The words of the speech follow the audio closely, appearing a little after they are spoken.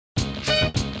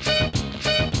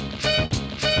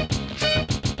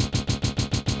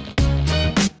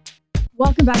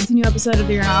Welcome back to a new episode of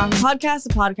the You're Not Wrong podcast, a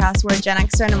podcast where Gen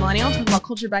X and a millennial talk about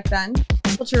culture back then,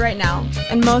 culture right now,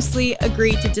 and mostly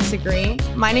agree to disagree.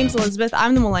 My name's Elizabeth.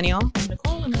 I'm the millennial.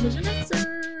 Nicole, and I'm a Gen Xer.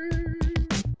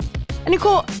 And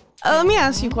Nicole, let me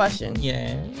ask you a question.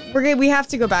 Yeah. We have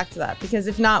to go back to that because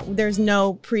if not, there's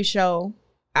no pre-show.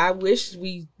 I wish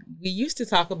we used to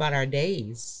talk about our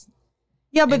days.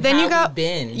 Yeah, but then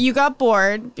you got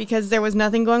bored because there was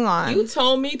nothing going on. You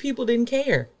told me people didn't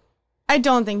care. I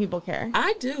don't think people care.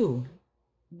 I do.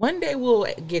 One day we'll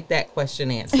get that question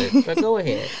answered, but go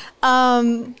ahead.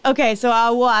 Okay, so I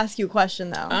will ask you a question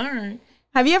though. All right.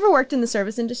 Have you ever worked in the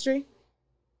service industry?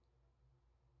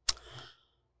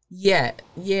 Yeah.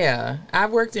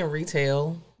 I've worked in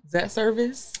retail. Is that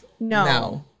service?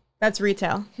 No. That's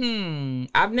retail.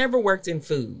 I've never worked in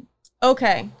food.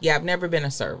 Okay. Yeah, I've never been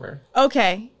a server.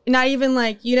 Okay. Not even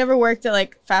like, you never worked at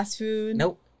like fast food?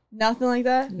 Nope. Nothing like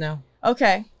that? No.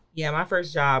 Okay. Yeah, my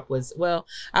first job was,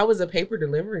 I was a paper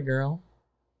delivery girl.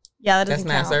 Yeah, that doesn't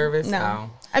count. That's not service? No.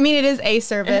 Oh. I mean, it is a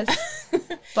service,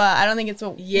 but I don't think it's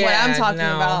what I'm talking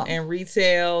about. And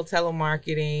retail,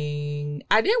 telemarketing.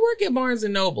 I did work at Barnes &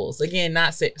 Nobles. Again,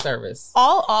 not service.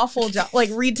 All awful jobs, like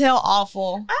retail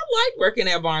awful. I like working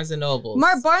at Barnes & Nobles.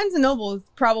 Barnes & Noble is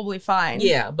probably fine.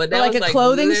 Yeah, but that like was a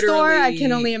clothing store, I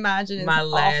can only imagine it's my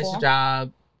last awful.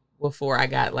 job before I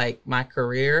got like my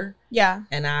career. Yeah.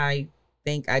 And I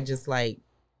think I just like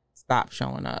stopped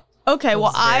showing up. Okay,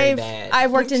 well,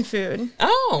 I've worked in food.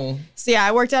 Oh. So yeah,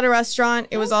 I worked at a restaurant.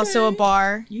 It was also a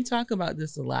bar. You talk about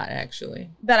this a lot, actually.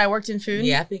 That I worked in food?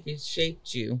 Yeah, I think it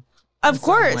shaped you. Of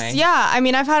course, yeah. I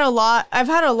mean, I've had a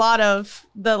lot of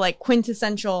the like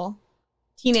quintessential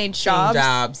teenage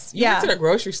jobs. You went to the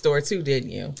grocery store too,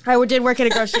 didn't you? I worked at a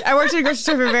grocery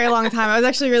store for a very long time. I was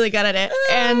actually really good at it.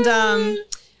 And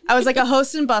I was like a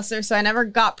host and busser, so I never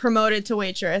got promoted to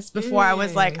waitress before I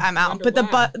was like, I'm out. But the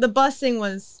busing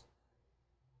was...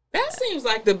 That seems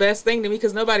like the best thing to me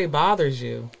because nobody bothers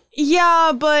you.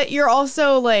 Yeah, but you're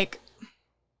also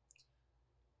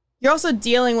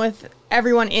dealing with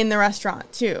everyone in the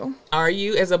restaurant too. Are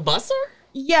you as a busser?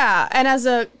 Yeah,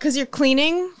 and because you're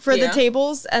cleaning for the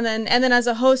tables, and then as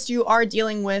a host, you are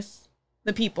dealing with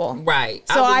the people. Right.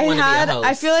 So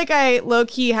I feel like I low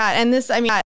key had, and this, I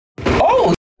mean.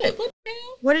 Oh, shit. What the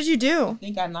hell? What did you do? I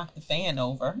think I knocked the fan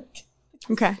over.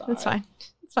 Okay, that's fine.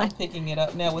 It's fine. I'm picking it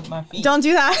up now with my feet. Don't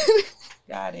do that.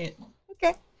 Got it.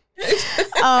 Okay.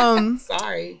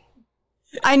 Sorry.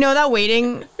 I know that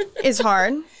waiting is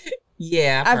hard.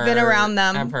 Yeah, I've been around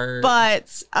them. I've heard.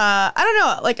 But I don't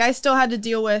know. Like, I still had to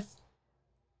deal with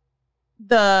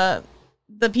the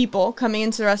people coming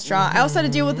into the restaurant. Mm-hmm. I also had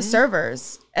to deal with the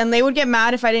servers, and they would get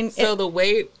mad if I didn't. So the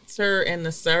waiter and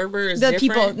the server is the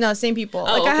different? people. No, same people.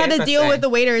 Oh, I had to deal with the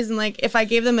waiters, and like if I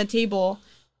gave them a table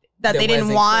that they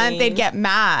didn't want, clean. They'd get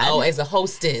mad. Oh, as a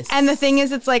hostess. And the thing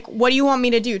is, it's like, what do you want me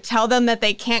to do? Tell them that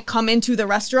they can't come into the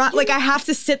restaurant? Like, I have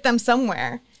to sit them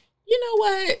somewhere. You know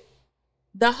what?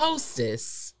 The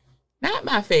hostess, not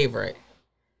my favorite.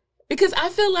 Because I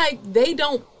feel like they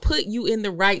don't put you in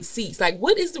the right seats. Like,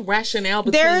 what is the rationale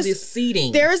between this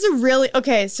seating?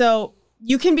 So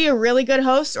you can be a really good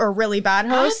host or a really bad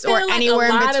host or like anywhere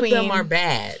in between. A lot of them are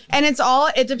bad. And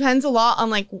it depends a lot on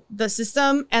like the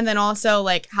system and then also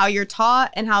like how you're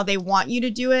taught and how they want you to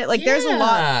do it. Like there's a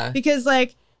lot because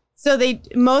like, so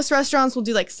most restaurants will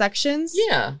do like sections.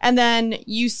 Yeah. And then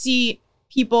you see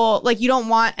people like you don't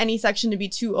want any section to be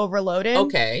too overloaded.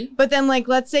 Okay. But then like,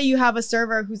 let's say you have a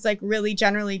server who's like really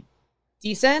generally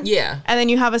decent. Yeah. And then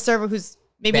you have a server who's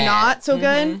maybe not so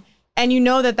good. And you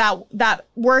know that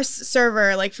worse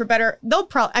server, like for better,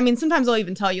 sometimes they'll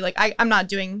even tell you, like, I'm not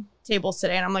doing tables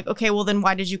today. And I'm like, okay, well, then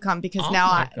why did you come? Because now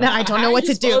I don't know what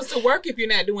to do. How are you supposed to work if you're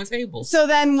not doing tables? So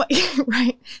then,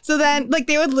 right. So then, like,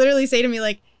 they would literally say to me,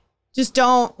 like, just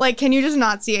don't, like, can you just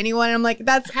not see anyone? And I'm like,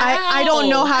 I don't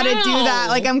know how to do that.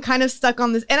 Like, I'm kind of stuck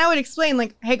on this. And I would explain,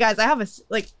 like, hey, guys, I have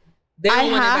they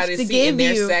don't want anybody to see in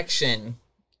their section.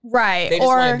 Right. They just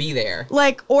want to be there.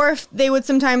 Like, or if they would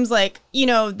sometimes like,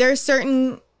 there's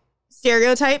certain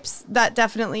stereotypes that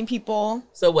definitely people.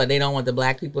 So what? They don't want the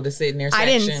black people to sit in their section?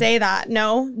 I didn't say that.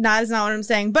 No, that is not what I'm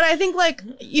saying. But I think like,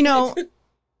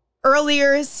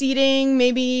 earlier seating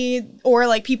maybe, or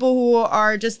like people who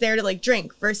are just there to like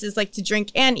drink versus like to drink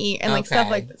and eat and like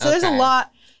stuff like that. So there's a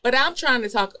lot. But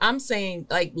I'm saying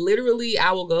like literally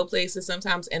I will go places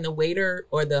sometimes and the waiter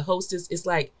or the hostess is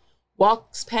like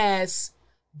walks past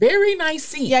very nice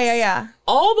seats. Yeah.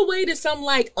 All the way to some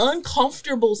like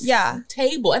uncomfortable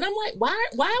table. And I'm like, why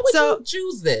would you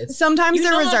choose this? Sometimes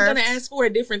they're reserved. I'm going to ask for a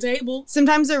different table.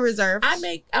 Sometimes they're reserved.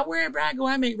 Wherever I go,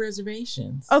 I make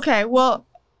reservations. Okay, well,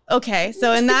 okay,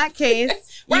 so in that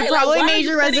case, Right, you like, probably why are made you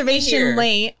your putting me reservation here?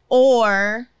 late,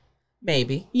 or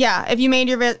Maybe. yeah, if you made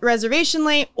your reservation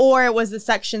late, or it was the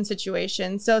section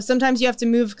situation. So sometimes you have to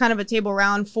move kind of a table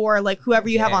around for like whoever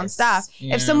you have on Yes, staff.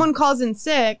 yeah. If someone calls in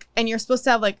sick and you're supposed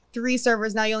to have like 3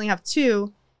 servers, now you only have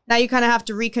 2. Now you kind of have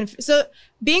to reconfigure. So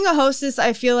being a hostess,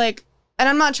 I feel like, and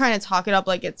I'm not trying to talk it up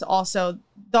like it's also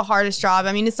the hardest job.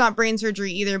 I mean, it's not brain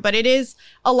surgery either, but it is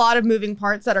a lot of moving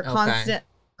parts that are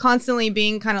constantly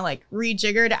being kind of like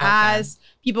rejiggered as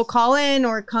people call in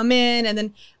or come in. And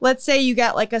then let's say you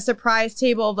get like a surprise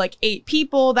table of like 8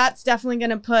 people. That's definitely going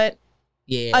to put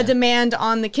a demand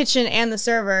on the kitchen and the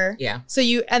server. Yeah. So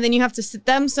and then you have to sit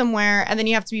them somewhere, and then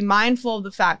you have to be mindful of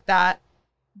the fact that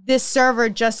this server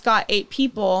just got 8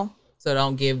 people. So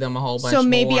don't give them a whole bunch. So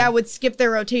maybe more. I would skip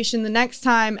their rotation the next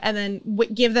time and then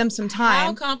give them some time.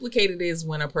 How complicated it is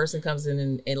when a person comes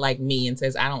in and like me and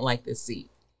says, I don't like this seat.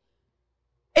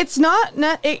 It's not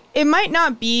it might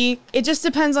not be. It just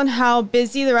depends on how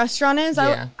busy the restaurant is.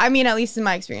 Yeah. I mean, at least in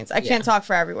my experience. I can't talk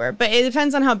for everywhere, but it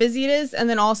depends on how busy it is, and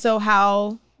then also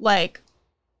how many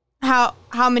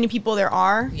people there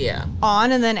are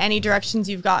on, and then any directions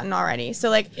you've gotten already.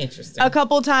 So like interesting. A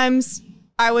couple times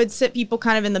I would sit people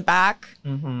kind of in the back,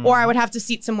 or I would have to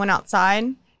seat someone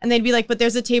outside. And they'd be like, but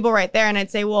there's a table right there. And I'd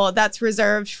say, well, that's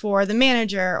reserved for the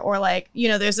manager, or like, you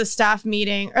know, there's a staff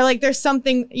meeting, or like there's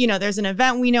something, you know, there's an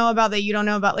event we know about that you don't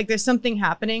know about. Like there's something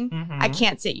happening. I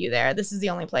can't sit you there. This is the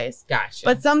only place. Gotcha.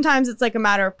 But sometimes it's like a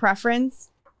matter of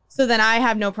preference. So then I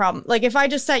have no problem. Like if I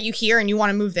just set you here and you want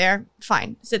to move there,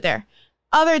 fine, sit there.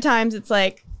 Other times it's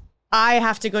like, I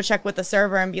have to go check with the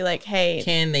server and be like, hey,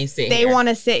 can they sit They here? want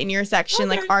to sit in your section.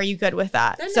 Okay. Like, are you good with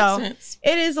that? That makes So sense.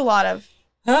 it is a lot of.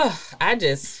 I'm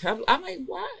like,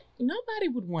 why? Nobody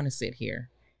would want to sit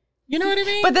here. You know what I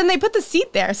mean? But then they put the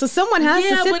seat there, so someone has to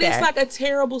sit there. Yeah, but it's like a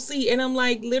terrible seat. And I'm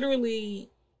like,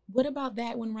 literally, what about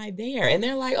that one right there? And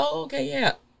they're like, oh, okay,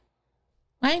 yeah.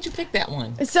 Why didn't you pick that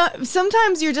one? So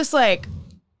sometimes you're just like,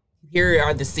 here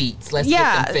are the seats. Let's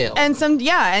get them filled. And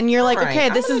you're like, All right, okay,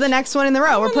 this is the next one in the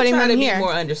row. We're putting them here. Be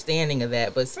more understanding of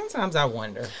that, but sometimes I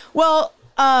wonder. Well,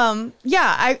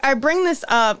 I bring this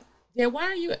up. Yeah, why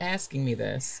are you asking me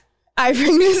this? I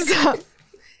bring this up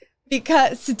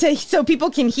because so people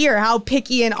can hear how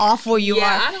picky and awful you are.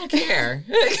 Yeah, I don't care.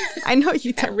 I know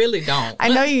you don't. I really don't. I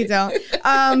know you don't.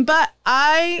 But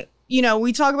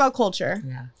we talk about culture.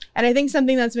 Yeah. And I think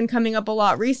something that's been coming up a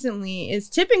lot recently is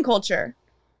tipping culture.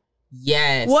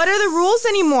 Yes. What are the rules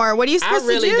anymore? What are you supposed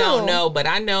to do? I really don't know, but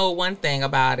I know one thing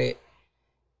about it.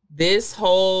 This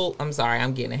whole, I'm sorry,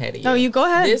 I'm getting ahead of you. Oh, you go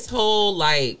ahead. This whole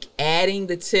like adding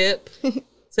the tip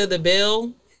to the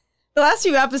bill. The last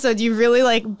few episodes, you've really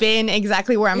like been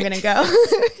exactly where I'm going to go.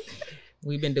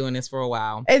 We've been doing this for a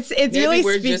while. It's maybe really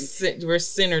we're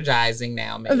synergizing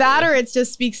now. Maybe that, or it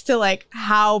just speaks to like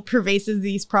how pervasive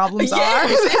these problems are.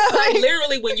 It's like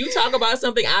literally when you talk about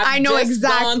something, I know just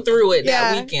exactly gone through it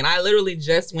that weekend. I literally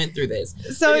just went through this.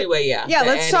 So anyway,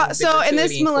 let's talk. So in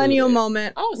this millennial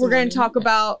moment, we're going to talk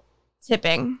about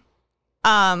tipping.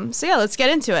 Let's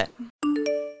get into it.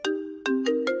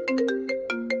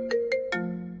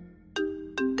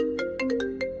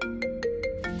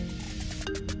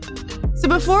 So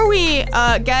before we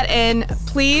get in,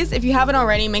 please, if you haven't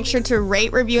already, make sure to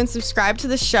rate, review, and subscribe to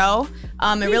the show.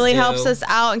 It really helps us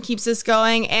out and keeps us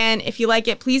going. And if you like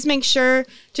it, please make sure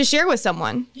to share with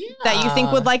someone that you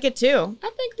think would like it too.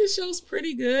 I think this show's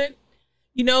pretty good.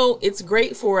 You know, it's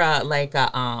great for a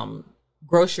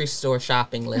grocery store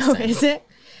shopping listen. Oh, is it?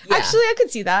 Yeah. Actually, I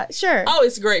could see that. Sure. Oh,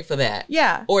 it's great for that.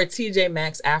 Yeah. Or TJ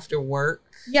Maxx after work.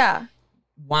 Yeah.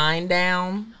 Wind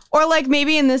down. Or like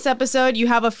maybe in this episode, you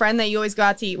have a friend that you always go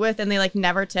out to eat with and they like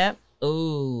never tip.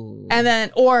 Ooh. And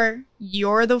then, or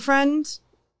you're the friend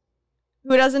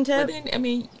who doesn't tip. But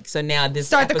then, so now this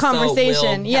start the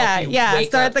conversation. Yeah.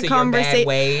 Start the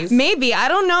conversation. Maybe, I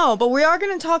don't know, but we are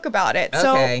going to talk about it.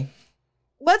 Okay. So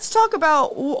let's talk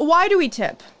about why do we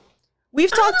tip? We've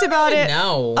talked about it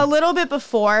a little bit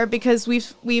before because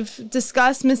we've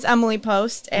discussed Miss Emily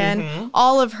Post and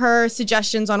all of her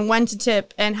suggestions on when to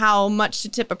tip and how much to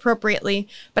tip appropriately.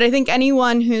 But I think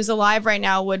anyone who's alive right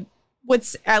now would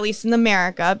at least in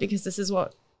America, because this is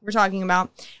what we're talking about,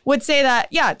 would say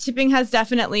that, tipping has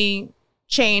definitely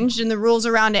changed and the rules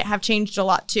around it have changed a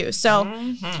lot too. So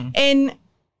in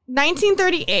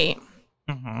 1938,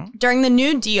 during the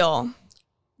New Deal,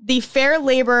 the Fair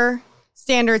Labor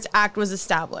Standards Act was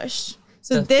established.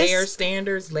 So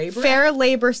the Fair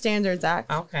Labor Standards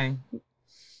Act. Okay.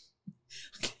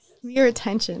 Give me your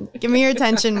attention. Give me your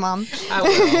attention, Mom.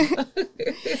 I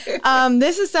will.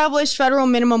 This established federal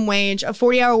minimum wage, a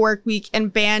 40-hour work week,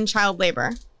 and banned child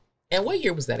labor. And what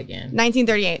year was that again?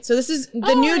 1938. So this is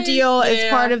the New Deal. Is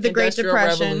part of the Great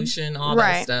Depression. Revolution, all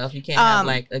that stuff. You can't have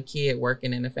like a kid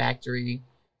working in a factory.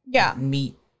 Yeah.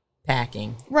 Meat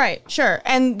packing. Right. Sure.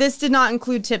 And this did not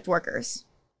include tipped workers.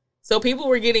 So people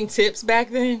were getting tips back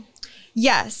then?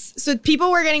 Yes. So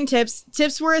people were getting tips.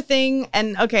 Tips were a thing.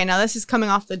 And okay, now this is coming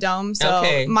off the dome.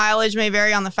 So mileage may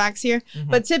vary on the facts here.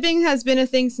 But tipping has been a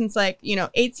thing since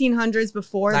 1800s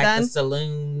before like then. The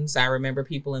saloons. I remember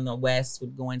people in the West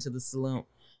would go into the saloon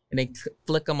and they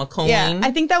flick them a coin. Yeah,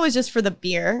 I think that was just for the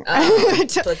beer. I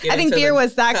think beer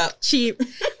was that cheap.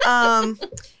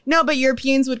 No, but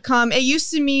Europeans would come. It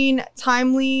used to mean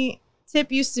timely.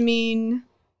 Tip used to mean...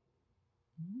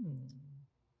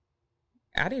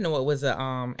 I didn't know it was a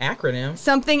acronym.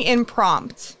 Something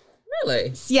impromptu.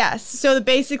 Really? Yes. So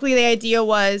basically the idea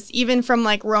was, even from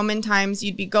like Roman times,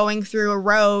 you'd be going through a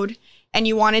road and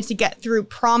you wanted to get through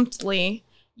promptly,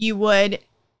 you would,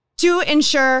 to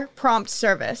ensure prompt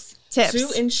service. Tips.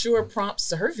 To ensure prompt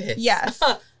service? Yes.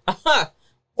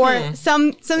 Or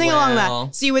something along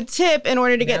that. So you would tip in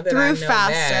order to get through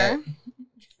faster.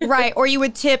 Right. Or you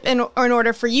would tip in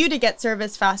order for you to get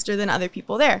service faster than other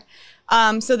people there.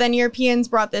 So then Europeans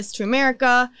brought this to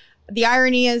America. The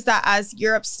irony is that as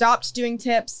Europe stopped doing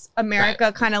tips,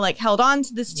 America kind of like held on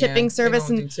to this tipping service.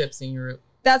 They don't do tips in Europe.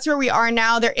 That's where we are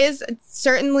now. There is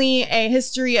certainly a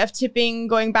history of tipping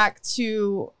going back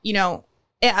to,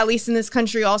 at least in this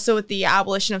country, also with the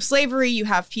abolition of slavery. You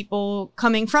have people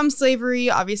coming from slavery,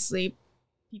 obviously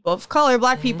people of color,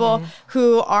 Black people,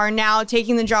 who are now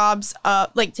taking the jobs,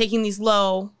 taking these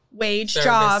low wage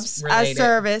jobs as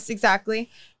service. Exactly.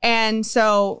 And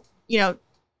so,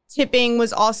 tipping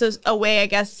was also a way, I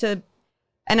guess, to,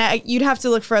 and you'd have to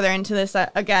look further into this.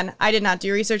 Again, I did not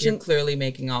do research. You're clearly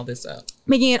making all this up.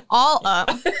 Making it all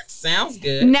up. Sounds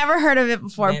good. Never heard of it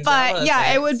before. Mandela but yeah,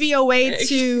 effects. It would be a way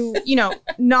to,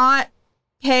 not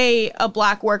pay a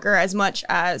Black worker as much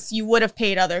as you would have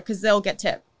paid other, because they'll get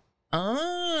tipped.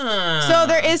 So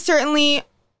there is certainly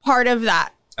part of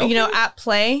that, at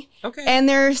play. Okay. And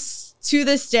there's, to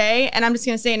this day, and I'm just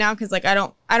going to say it now because I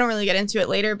don't really get into it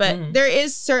later, but there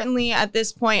is certainly at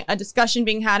this point a discussion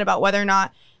being had about whether or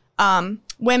not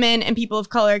women and people of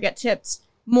color get tipped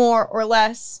more or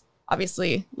less.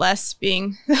 Obviously, less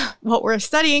being what we're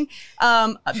studying.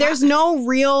 There's no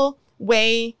real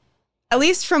way, at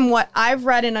least from what I've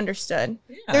read and understood,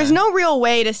 there's no real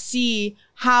way to see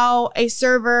how a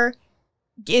server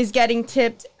is getting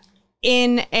tipped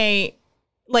in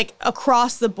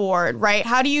across the board, right?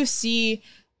 How do you see,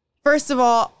 first of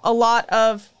all, a lot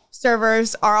of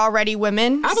servers are already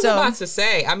women. I was about to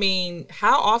say,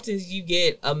 how often do you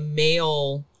get a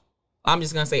male, I'm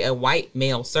just going to say a white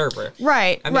male server?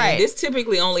 Right, this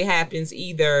typically only happens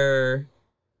either,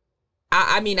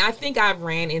 I think I've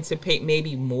ran into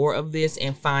maybe more of this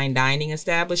in fine dining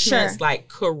establishments, like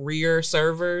career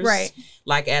servers. Right.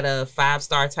 Like at a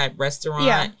 5-star type restaurant.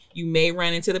 Yeah. You may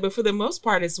run into them, but for the most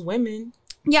part, it's women.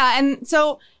 Yeah, and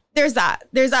so there's that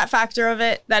factor of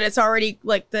it, that it's already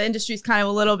the industry's kind of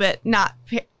a little bit not,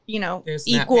 there's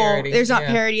equal. There's not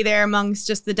parity there amongst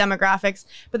just the demographics.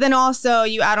 But then also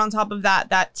you add on top of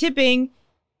that tipping,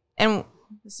 and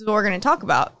this is what we're going to talk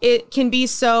about. It can be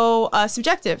so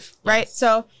subjective, right? Yes.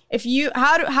 So if you,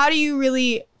 how do you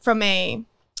really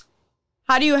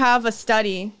how do you have a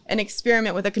study, an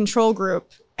experiment with a control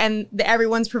group, and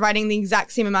everyone's providing the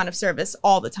exact same amount of service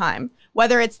all the time?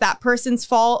 Whether it's that person's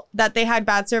fault that they had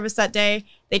bad service that day,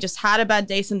 they just had a bad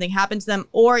day, something happened to them,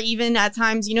 or even at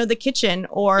times, the kitchen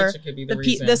or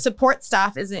the support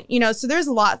staff isn't, so there's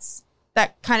lots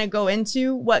that kind of go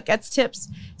into what gets tips.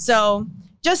 So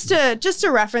just to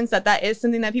reference that is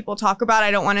something that people talk about.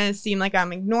 I don't want to seem like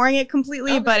I'm ignoring it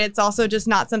completely, but it's also just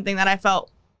not something that I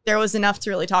felt there was enough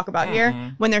to really talk about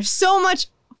here, when there's so much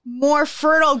more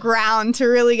fertile ground to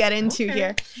really get into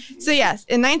here. So yes,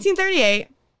 in 1938,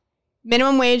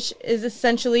 minimum wage is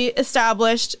essentially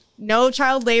established. No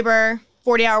child labor,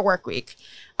 40-hour work week.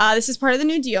 This is part of the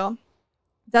New Deal.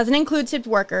 Doesn't include tipped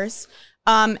workers.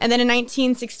 And then in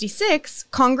 1966,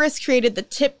 Congress created the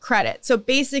tip credit. So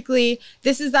basically,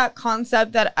 this is that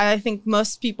concept that I think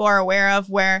most people are aware of,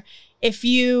 where if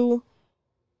you're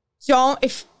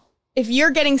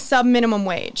getting sub minimum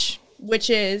wage, which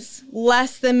is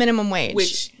less than minimum wage,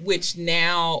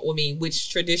 which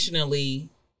traditionally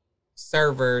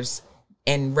servers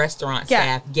and restaurant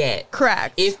staff get.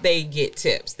 Correct. If they get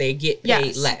tips, they get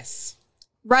paid less.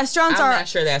 I'm not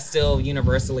sure that's still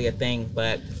universally a thing,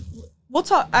 but we'll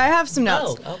talk. I have some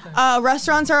notes.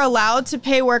 Restaurants are allowed to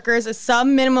pay workers a sub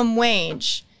minimum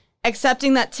wage,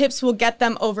 accepting that tips will get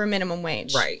them over minimum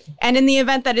wage. Right. And in the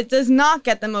event that it does not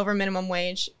get them over minimum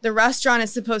wage, the restaurant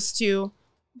is supposed to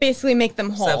basically make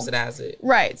them whole. Subsidize it.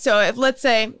 Right. So if, let's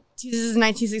say, this is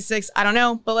 1966, I don't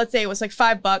know, but let's say it was like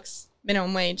 $5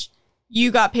 minimum wage. You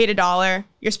got paid $1.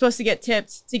 You're supposed to get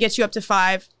tipped to get you up to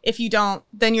 $5. If you don't,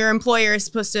 then your employer is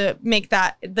supposed to make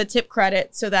that the tip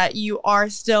credit so that you are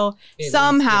still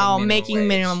somehow making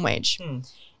minimum wage.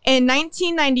 In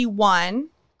 1991,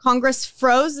 Congress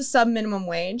froze the sub-minimum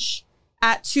wage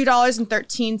at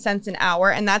 $2.13 an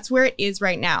hour, and that's where it is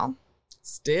right now.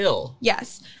 Still.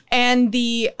 Yes. And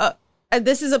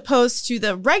this is opposed to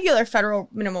the regular federal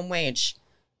minimum wage,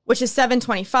 which is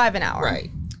 $7.25 an hour. Right.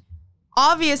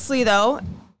 Obviously, though,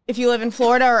 if you live in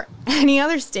Florida or any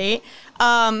other state,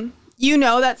 you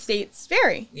know that states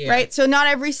vary, right? So not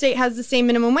every state has the same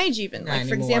minimum wage even. Like,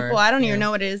 for example, I don't even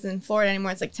know what it is in Florida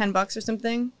anymore. It's like $10 or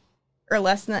something, or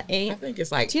less than that, 8. I think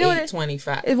it's like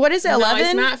 $8.25. What is it, 11? No,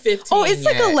 it's not 15 Oh, it's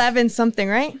like 11 something,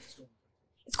 right?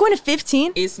 It's going to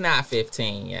 15? It's not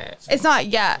 15 yet. It's not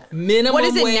yet. Minimum What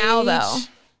is it wage, now, though?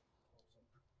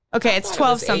 Okay, it's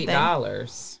 12 something.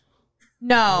 $8.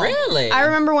 No. Really? I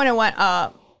remember when it went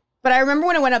up. But I remember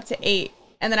when it went up to 8.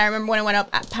 And then I remember when it went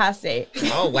up past 8.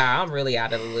 Oh, wow. I'm really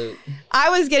out of the loop. I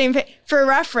was getting paid. For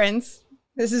reference,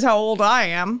 this is how old I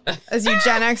am, as you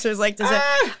Gen Xers like to say.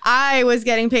 I was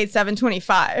getting paid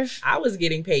 $7.25. I was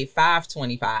getting paid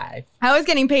 $5.25. I was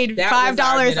getting paid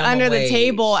 $5 under the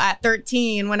table at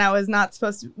 13 when I was not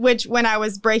supposed to, when I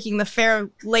was breaking the Fair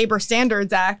Labor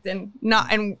Standards Act and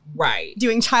right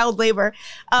doing child labor.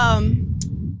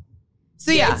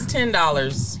 So yeah, it's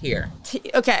 $10 here.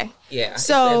 Okay. Yeah.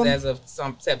 So it says as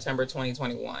of September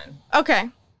 2021. Okay.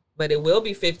 But it will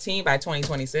be 15 by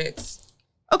 2026.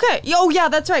 Okay. Oh yeah,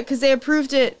 that's right. Because they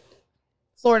approved it.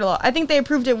 Florida law. I think they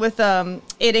approved it with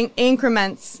it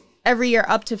increments every year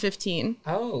up to 15.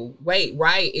 Oh wait,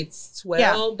 right. It's $12.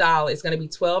 Yeah. It's going to be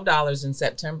 $12 in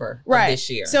September of this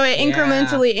year. So it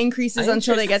incrementally increases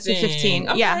until they get to 15.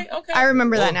 Okay, yeah. Okay. I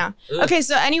remember that now. Okay.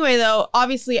 So anyway, though,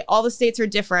 obviously all the states are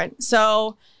different.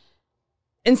 So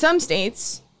in some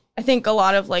states, I think a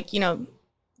lot of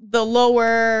the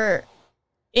lower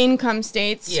income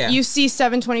states, you see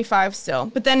 $7.25 still.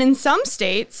 But then in some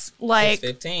states, like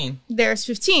there's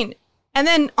 15. And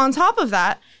then on top of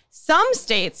that, some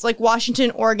states like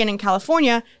Washington, Oregon, and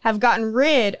California have gotten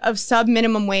rid of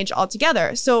sub-minimum wage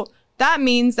altogether. So that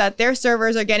means that their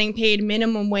servers are getting paid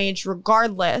minimum wage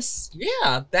regardless.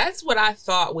 Yeah, that's what I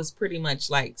thought was pretty much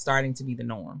like starting to be the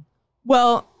norm.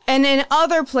 Well, and in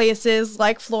other places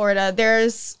like Florida,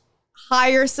 there's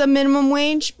higher sub-minimum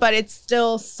wage, but it's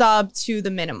still sub to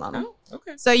the minimum. Oh,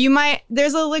 okay. So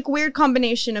there's a weird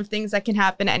combination of things that can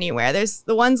happen anywhere. There's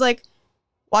the ones like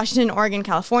Washington, Oregon,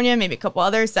 California, maybe a couple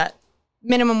others that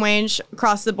minimum wage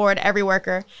across the board, every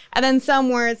worker. And then some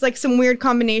where it's like some weird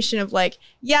combination of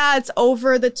it's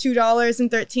over the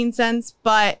 $2.13,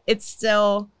 but it's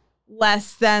still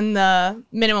less than the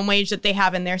minimum wage that they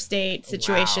have in their state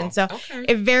situation. Wow. So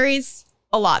it varies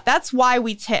a lot. That's why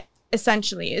we tip,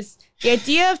 essentially, is the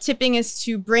idea of tipping is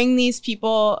to bring these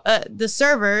people, the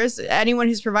servers, anyone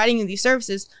who's providing you these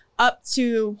services, up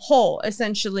to whole,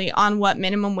 essentially, on what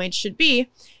minimum wage should be.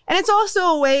 And it's also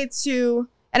a way to,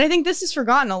 and I think this is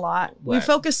forgotten a lot. What? We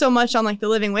focus so much on the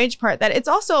living wage part that it's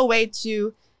also a way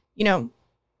to,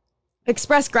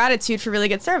 express gratitude for really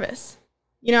good service.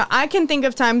 I can think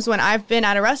of times when I've been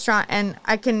at a restaurant and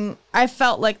I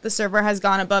felt like the server has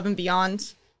gone above and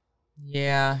beyond.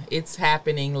 Yeah, it's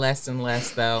happening less and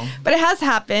less though. But it has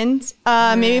happened,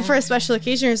 maybe for a special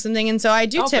occasion or something. And so I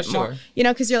do tip more,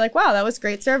 because you're like, wow, that was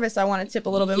great service. I want to tip a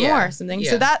little bit more or something.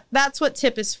 Yeah. So that's what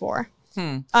tip is for,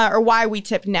 or why we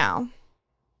tip now.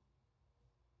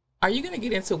 Are you going to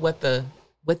get into what the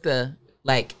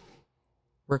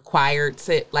required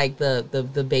tip,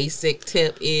 the basic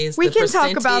tip is? We can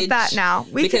talk about that now.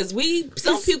 Because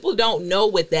some people don't know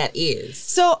what that is.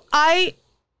 So I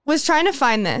was trying to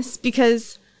find this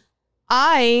because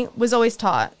I was always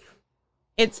taught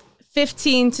it's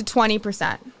 15 to 20%.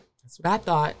 That's what I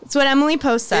thought. That's what Emily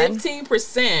Post said.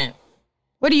 15%.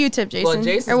 What do you tip, Jason? Well,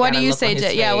 Jason, or what do you say,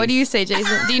 Jason? Yeah, what do you say,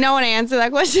 Jason? Do you know when I answer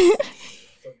that question?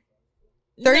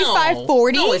 35,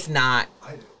 40? No, it's not.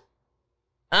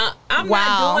 I'm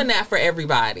not doing that for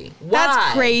everybody. Why?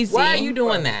 That's crazy. Why are you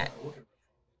doing that?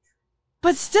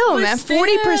 But still, man,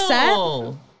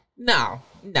 40%? No.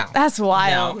 That's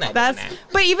wild. No, that.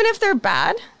 But even if they're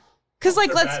bad, because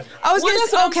that's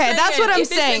what I'm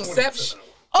saying.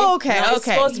 Okay. It's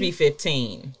supposed to be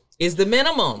 15 is the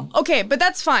minimum. Okay, but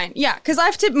that's fine. Yeah, because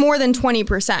I've tipped more than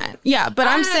 20%. Yeah, but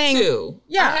I'm saying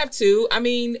I have too. I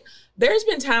mean, there's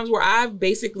been times where I've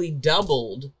basically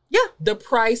doubled Yeah. The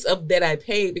price of that I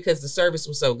paid because the service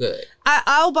was so good.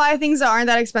 I'll buy things that aren't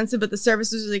that expensive, but the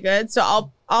service was really good. So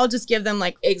I'll just give them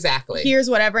like, exactly, here's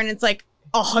whatever. And it's like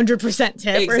 100%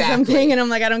 tip or something. And I'm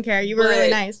like, I don't care. You were really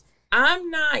nice.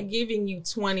 I'm not giving you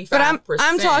 25%. But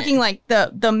I'm talking like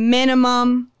the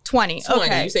minimum 20. 20.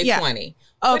 Okay. You say 20.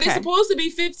 Okay. But it's supposed to be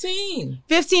 15.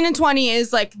 15 and 20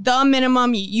 is like the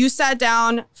minimum. You sat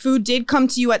down. Food did come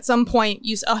to you at some point.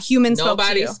 A human spoke to you.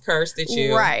 Nobody's cursed at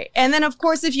you. Right. And then, of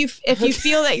course, if you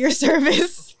feel that your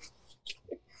service...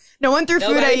 no one threw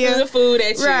food at you. Nobody threw the food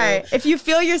at you. Right. If you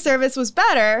feel your service was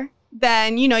better,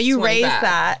 then, you 25. Raise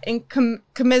that and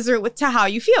commiserate with to how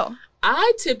you feel.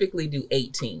 I typically do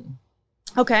 18.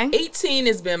 Okay. 18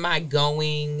 has been my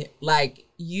going, like,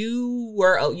 you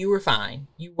were fine.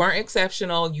 You weren't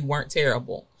exceptional. You weren't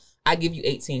terrible. I give you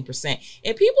 18%.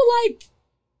 And people like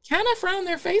kind of frown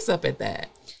their face up at that.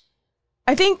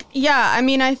 I think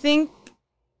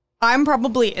I'm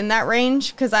probably in that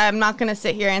range because I'm not going to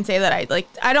sit here and say that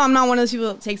I'm not one of those people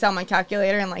that takes out my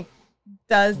calculator and like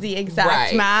does the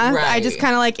exact math. Right. I just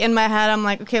kind of like in my head, I'm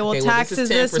like, okay, tax is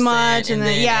this much. And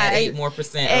then add 8 more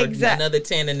percent or another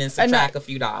 10 and then subtract a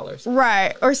few dollars.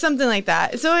 Right. Or something like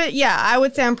that. So I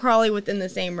would say I'm probably within the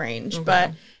same range. Okay.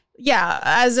 But yeah,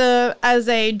 as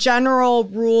a general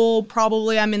rule,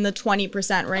 probably I'm in the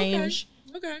 20% range.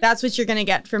 Okay. That's what you're going to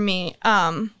get from me.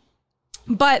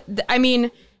 But I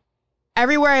mean,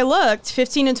 everywhere I looked,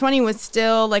 15 and 20 was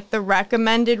still like the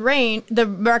recommended range, the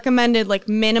recommended like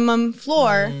minimum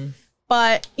floor. Mm.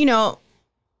 But,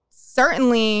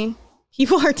 certainly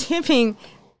people are tipping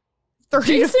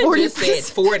 30 to 40%. Just said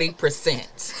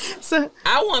 40%. So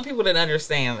I want people to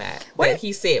understand that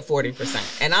he said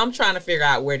 40%. And I'm trying to figure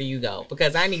out where do you go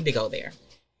because I need to go there.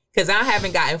 Because I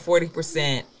haven't gotten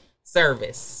 40%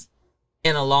 service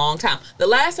in a long time. The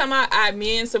last time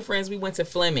me and some friends, we went to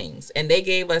Fleming's and they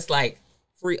gave us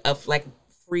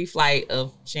free flight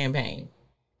of champagne.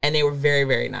 And they were very,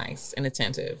 very nice and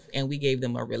attentive. And we gave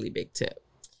them a really big tip.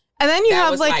 And then you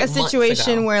have like a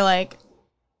situation where like,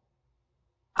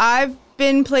 I've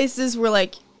been places where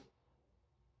like,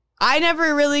 I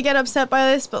never really get upset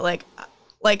by this, but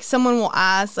like someone will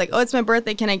ask like, oh, it's my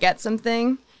birthday. Can I get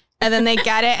something? And then they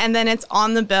get it and then it's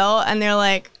on the bill and they're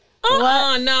like,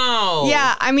 oh, no.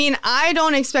 Yeah, I mean, I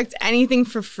don't expect anything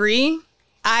for free.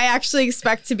 I actually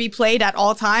expect to be played at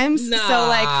all times. Nah, so,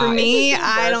 like, for me,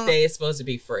 I don't... birthday is supposed to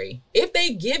be free. If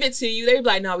they give it to you, they'd be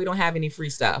like, no, we don't have any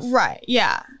free stuff. Right,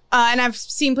 yeah. And I've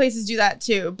seen places do that,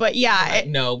 too. But, yeah. Like,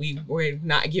 no, we're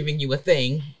not giving you a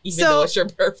thing, even though it's your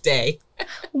birthday.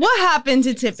 What happened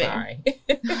to tipping? Sorry.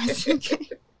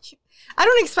 I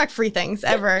don't expect free things,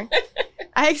 ever.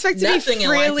 I expect to be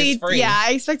freely... Yeah,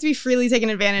 I expect to be freely taken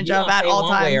advantage of at all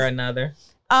times. One way or another.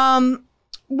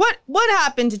 What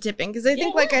happened to tipping? Because I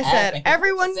think, like I said,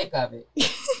 everyone... sick of it.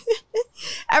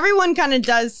 Everyone kind of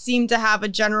does seem to have a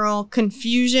general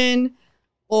confusion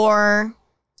or...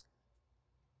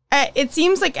 it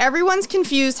seems like everyone's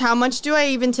confused. How much do I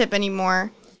even tip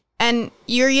anymore? And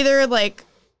you're either like...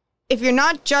 If you're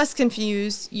not just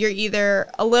confused, you're either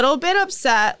a little bit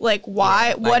upset, like, why?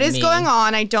 Yeah, like what is going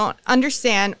on? I don't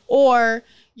understand. Or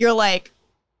you're like...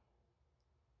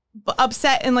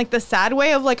 upset in like the sad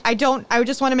way of like I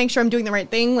just want to make sure I'm doing the right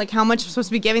thing, like how much I'm supposed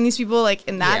to be giving these people like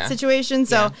in that situation.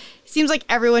 So it seems like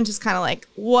everyone just kind of like,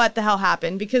 what the hell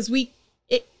happened? Because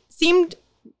it seemed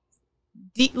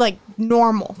like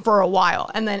normal for a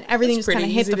while and then everything just kind of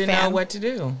hit the fan. It's pretty easy to know what to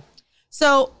do.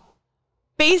 So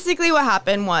basically what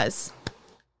happened was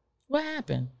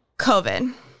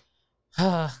COVID.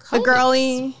 The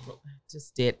girlie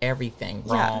just did everything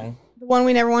wrong. The one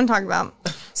we never want to talk about.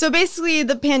 So basically,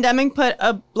 the pandemic put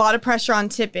a lot of pressure on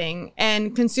tipping,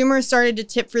 and consumers started to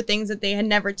tip for things that they had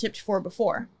never tipped for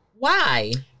before.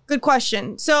 Why? Good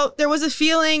question. So there was a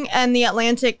feeling, and The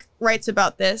Atlantic writes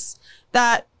about this,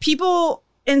 that people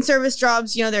in service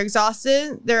jobs, they're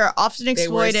exhausted, they're often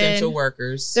exploited. They were essential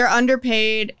workers. They're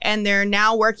underpaid, and they're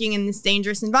now working in this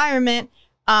dangerous environment.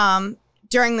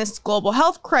 During this global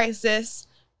health crisis,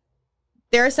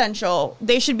 they're essential.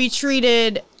 They should be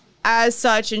treated as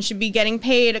such and should be getting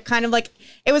paid kind of like,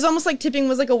 it was almost like tipping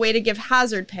was like a way to give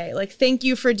hazard pay. Like, thank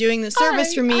you for doing the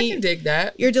service for me. I can dig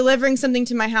that. You're delivering something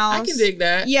to my house. I can dig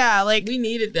that. Yeah, like we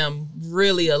needed them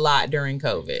really a lot during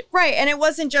COVID. Right. And it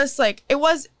wasn't just like, it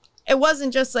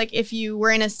wasn't just like if you were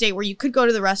in a state where you could go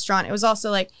to the restaurant. It was also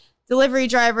like delivery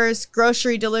drivers,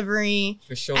 grocery delivery,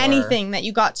 for sure, anything that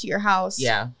you got to your house.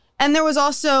 Yeah. And there was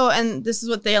also, and this is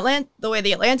what the way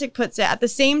the Atlantic puts it, at the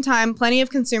same time, plenty of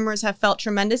consumers have felt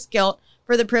tremendous guilt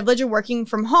for the privilege of working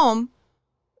from home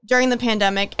during the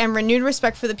pandemic and renewed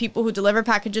respect for the people who deliver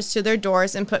packages to their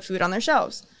doors and put food on their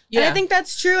shelves. Yeah. And I think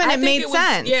that's true, and it made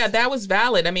sense. Yeah, that was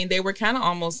valid. I mean, they were kind of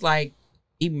almost like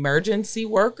emergency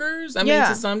workers. I mean,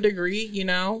 to some degree, you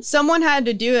know. Someone had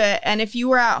to do it, and if you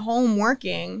were at home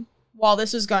working while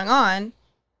this was going on,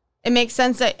 it makes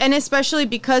sense that, and especially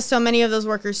because so many of those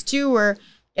workers too were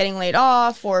getting laid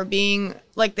off or being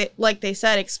like they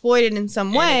said exploited in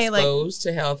some way, exposed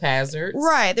to health hazards.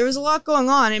 Right, there was a lot going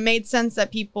on. It made sense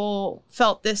that people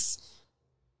felt this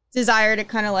desire to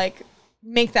kind of like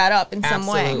make that up in some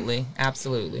way.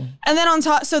 Absolutely. And then on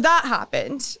top, so that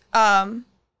happened.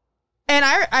 And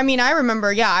I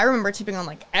remember tipping on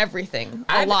like everything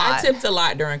a lot. I tipped a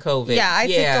lot during COVID. Yeah, I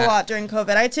tipped a lot during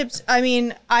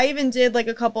COVID. I even did like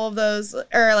a couple of those,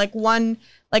 or like one,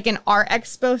 like an art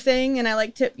expo thing, and I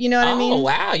like tip, you know what I mean? Oh,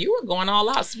 wow. You were going all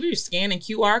out. So we were scanning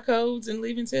QR codes and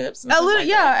leaving tips. And a little,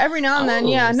 every now and then.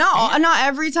 Yeah, not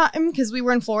every time, because we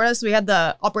were in Florida, so we had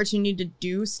the opportunity to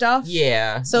do stuff.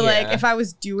 Yeah. So like if I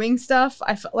was doing stuff,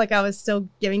 I felt like I was still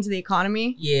giving to the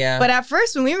economy. Yeah. But at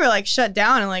first, when we were like shut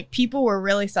down and like people were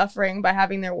really suffering by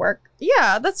having their work,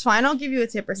 yeah, that's fine. I'll give you a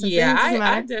tip or something. Yeah,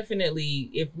 I definitely,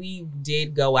 if we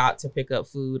did go out to pick up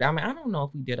food, I mean, I don't know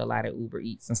if we did a lot of Uber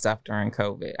Eats and stuff during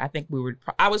COVID. I think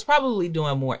I was probably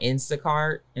doing more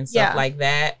Instacart and stuff like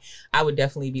that. I would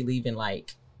definitely be leaving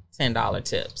like $10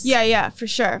 tips. Yeah, for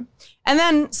sure. And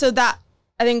then, so that,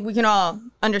 I think we can all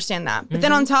understand that. But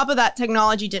then on top of that,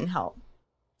 technology didn't help.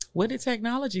 What did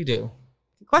technology do?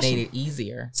 Question. Made it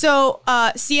easier. So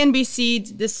CNBC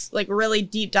did this like really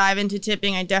deep dive into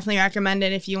tipping. I definitely recommend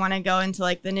it if you want to go into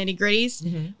like the nitty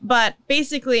gritties. But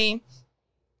basically,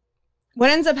 what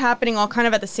ends up happening all kind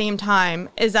of at the same time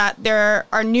is that there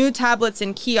are new tablets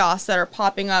and kiosks that are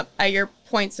popping up at your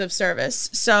points of service.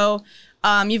 So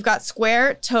you've got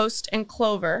Square, Toast, and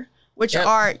Clover, which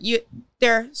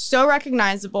they're so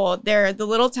recognizable. They're the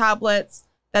little tablets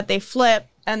that they flip,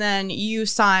 and then you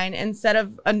sign instead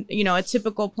of a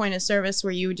typical point of service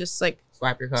where you just like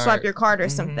swipe your card or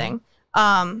something.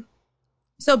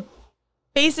 So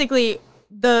basically,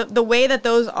 the way that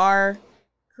those are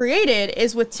created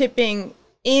is with tipping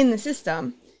in the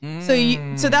system.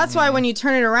 So that's why when you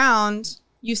turn it around,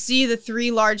 you see the 3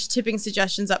 large tipping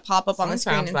suggestions that pop up on the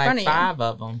screen in front of you. 5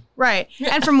 of them. Right.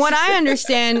 And from what I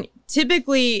understand,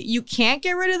 typically you can't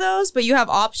get rid of those, but you have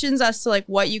options as to like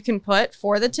what you can put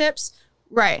for the tips.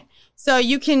 Right. So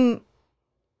you can,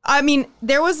 I mean,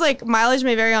 there was like mileage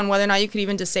may vary on whether or not you could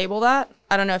even disable that.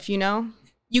 I don't know if you know.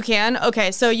 You can?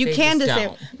 Okay. So you can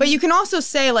disable, but you can also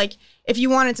say like, if you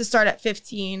wanted to start at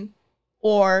 15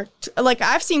 or like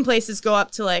I've seen places go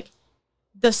up to like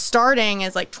the starting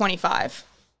is like 25.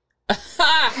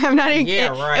 I'm not even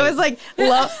kidding. Right. It was like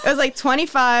low. It was like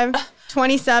 25,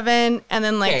 27, and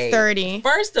then like 30.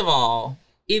 First of all,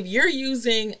 if you're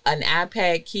using an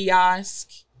iPad kiosk,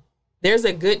 there's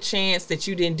a good chance that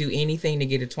you didn't do anything to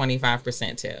get a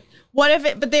 25% tip.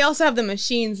 But they also have the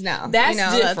machines now. That's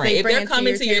different. If they're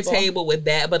coming to your table with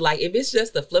that, but like if it's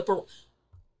just the flipper,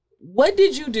 what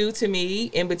did you do to me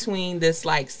in between this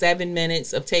like 7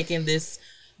 minutes of taking this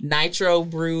nitro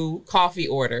brew coffee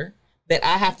order that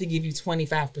I have to give you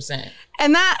 25%?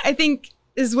 And that I think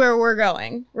is where we're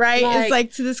going, right? It's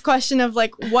like to this question of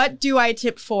like, what do I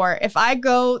tip for? If I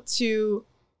go to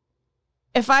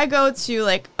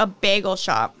like a bagel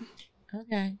shop,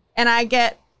 okay, and I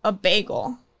get a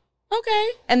bagel, okay,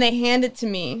 and they hand it to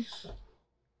me,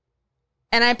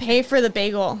 and I pay for the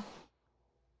bagel,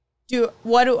 do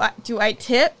I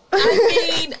tip?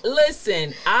 I mean,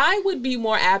 listen, I would be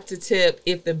more apt to tip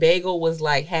if the bagel was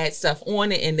like had stuff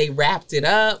on it and they wrapped it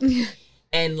up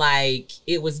and like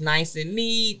it was nice and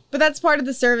neat. But that's part of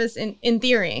the service in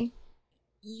theory.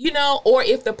 You know, or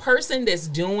if the person that's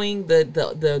doing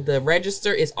the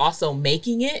register is also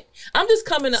making it. I'm just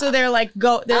coming up. So they're like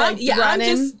running.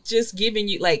 I'm just giving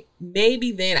you like,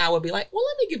 maybe then I would be like, well,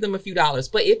 let me give them a few dollars.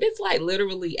 But if it's like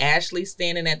literally Ashley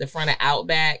standing at the front of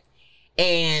Outback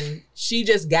and she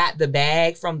just got the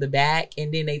bag from the back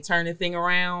and then they turn the thing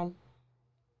around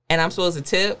and I'm supposed to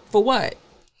tip for what?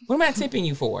 What am I tipping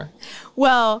you for?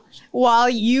 Well, while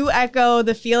you echo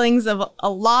the feelings of a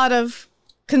lot of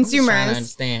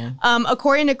consumers,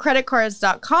 according to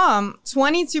creditcards.com,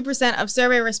 22% of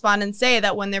survey respondents say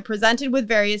that when they're presented with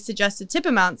various suggested tip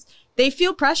amounts, they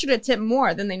feel pressure to tip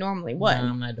more than they normally would. No,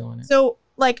 I'm not doing it. So,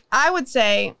 like, I would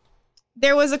say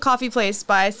there was a coffee place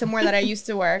by somewhere that I used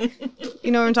to work.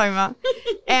 You know what I'm talking about?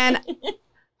 And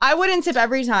I wouldn't tip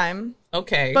every time.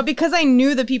 Okay. But because I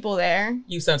knew the people there,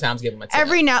 you sometimes give them a tip.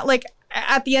 Every now, like,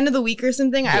 at the end of the week or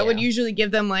something, I would usually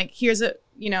give them, like, here's a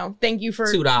thank you for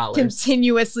 $2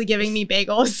 continuously giving me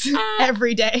bagels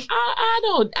every day. I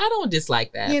don't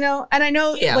dislike that. And I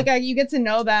know you get to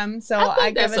know them, so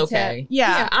I give a tip.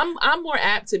 Yeah. I'm more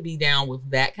apt to be down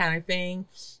with that kind of thing.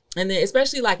 And then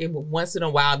especially like if once in a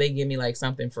while they give me like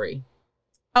something free.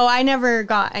 Oh, I never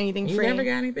got anything free. You never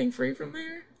got anything free from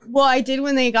there? Well, I did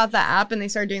when they got the app and they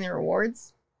started doing the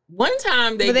rewards. One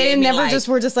time they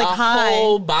were just like a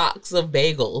whole box of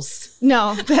bagels.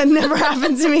 No, that never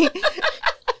happened to me.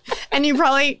 And you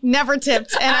probably never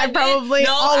tipped, and I probably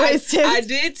always tipped. I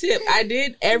did tip. I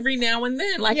did every now and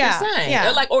then, like you're saying.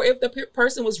 Yeah. Or if the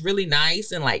person was really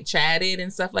nice and like chatted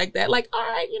and stuff like that, like, all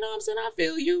right, you know what I'm saying? I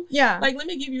feel you. Yeah. Like, let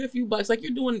me give you a few bucks. Like,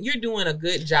 you're doing a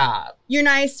good job. You're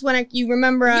nice when you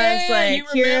remember us. Like,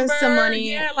 here's some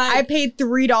money. Yeah, like, I paid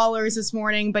 $3 this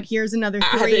morning, but here's another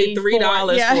 $3. I paid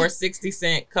 $3 for a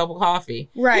 60-cent cup of coffee.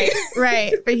 Right.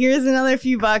 But here's another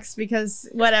few bucks because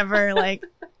whatever, like,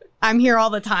 I'm here all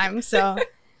the time. So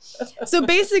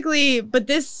basically, but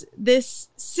this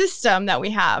system that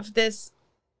we have, this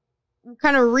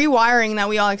kind of rewiring that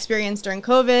we all experienced during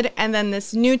COVID, and then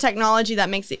this new technology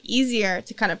that makes it easier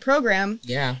to kind of program.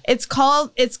 Yeah. It's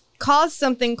caused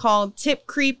something called tip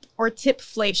creep or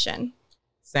tipflation.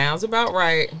 Sounds about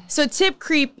right. So tip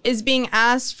creep is being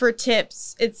asked for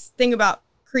tips. Think about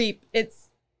creep. It's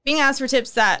being asked for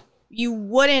tips that you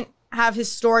wouldn't have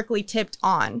historically tipped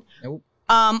on. Nope.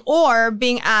 Or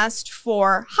being asked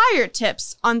for higher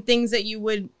tips on things that you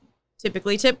would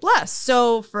typically tip less.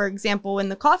 So, for example, in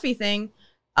the coffee thing,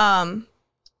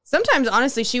 sometimes,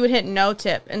 honestly, she would hit no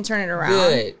tip and turn it around.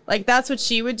 Good. Like, that's what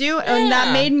she would do. Yeah.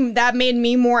 And that made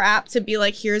me more apt to be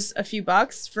like, here's a few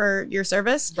bucks for your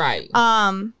service. Right.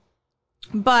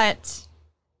 But,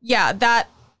 yeah,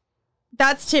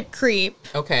 that's tip creep.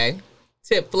 Okay.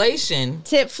 Tipflation.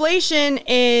 Tipflation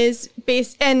is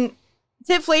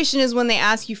tipflation is when they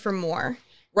ask you for more.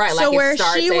 Right, so like where it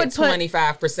starts at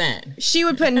 25%. She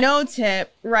would put no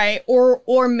tip, right?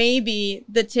 Or maybe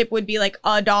the tip would be like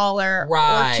 $1 or $2.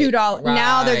 Right.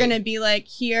 Now they're going to be like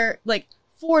here, like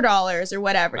 $4 or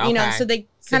whatever, so they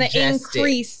kind of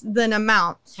increase the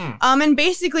amount. And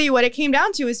basically what it came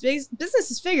down to is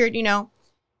businesses figured,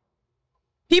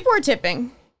 people are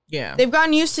tipping. Yeah. They've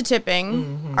gotten used to tipping.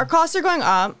 Mm-hmm. Our costs are going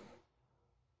up.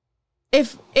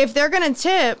 If they're going to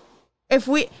tip,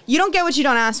 you don't get what you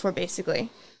don't ask for, basically.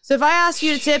 So if I ask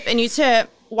you to tip and you tip,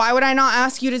 why would I not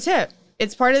ask you to tip?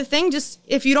 It's part of the thing. Just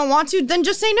if you don't want to, then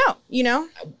just say no,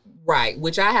 Right,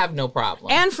 which I have no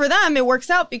problem. And for them, it works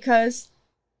out because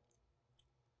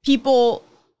people,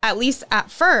 at least at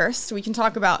first, we can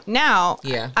talk about now.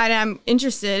 Yeah. I'm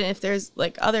interested if there's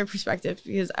like other perspective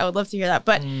because I would love to hear that.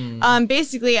 But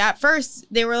basically at first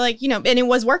they were like, and it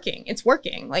was working. It's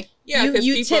working. Like you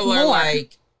people tip are more.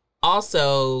 Like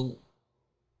also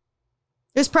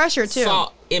there's pressure too.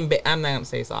 I'm not gonna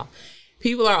say soft.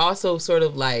 People are also sort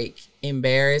of like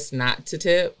embarrassed not to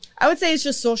tip. I would say it's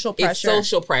just social pressure. It's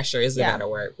social pressure is the better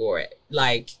word for it.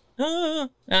 Like, I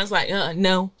was like,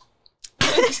 no.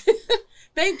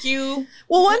 Thank you.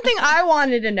 Well, one thing I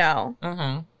wanted to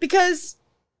know, because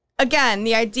again,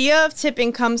 the idea of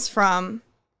tipping comes from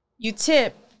you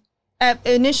tip.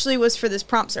 Initially was for this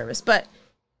prompt service, but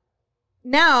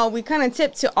now we kind of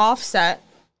tip to offset.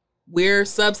 We're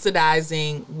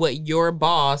subsidizing what your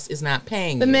boss is not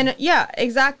paying you. Yeah,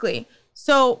 exactly.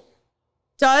 So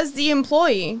does the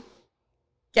employee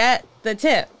get the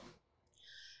tip?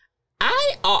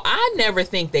 I never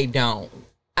think they don't.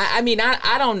 I mean,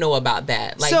 I don't know about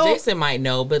that. Like, Jason might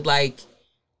know, but like,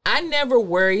 I never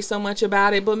worry so much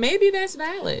about it, but maybe that's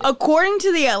valid. According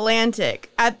to The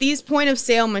Atlantic, at these point of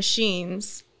sale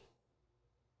machines,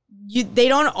 they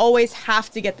don't always have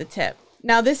to get the tip.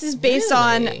 Now, this is based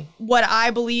on what I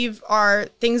believe are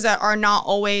things that are not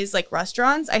always like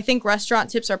restaurants. I think restaurant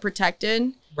tips are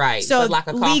protected. Right. So like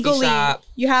a coffee legally, shop.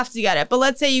 You have to get it. But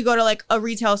let's say you go to like a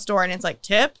retail store and it's like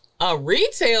tip. A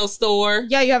retail store?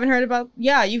 Yeah, you haven't heard about...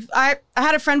 Yeah, I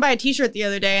had a friend buy a t-shirt the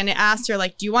other day and I asked her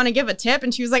like, do you want to give a tip?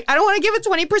 And she was like, I don't want to give a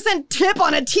 20% tip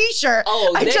on a t-shirt.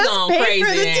 Oh, I they're just going paid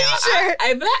crazy for the now. t-shirt.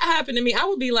 If that happened to me, I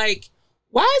would be like,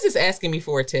 why is this asking me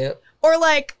for a tip? Or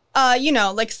like...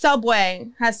 like Subway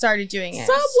has started doing it.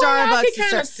 Subway, Starbucks I can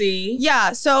kind of see.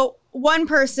 Yeah, so one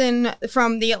person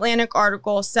from the Atlantic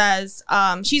article says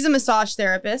she's a massage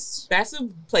therapist. That's a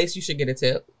place you should get a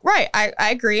tip. Right, I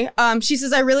agree. She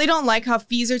says, I really don't like how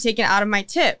fees are taken out of my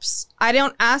tips. I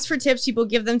don't ask for tips, people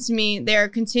give them to me. They are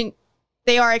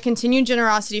a continued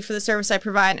generosity for the service I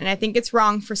provide, and I think it's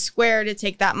wrong for Square to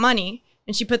take that money.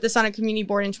 And she put this on a community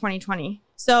board in 2020.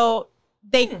 So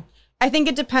I think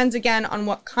it depends again on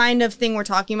what kind of thing we're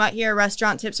talking about here.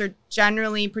 Restaurant tips are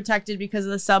generally protected because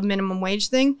of the sub minimum wage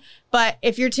thing. But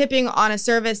if you're tipping on a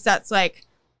service that's like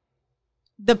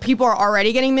the people are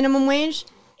already getting minimum wage,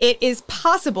 it is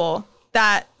possible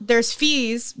that there's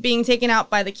fees being taken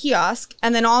out by the kiosk,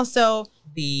 and then also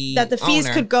that the fees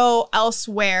could go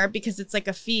elsewhere because it's like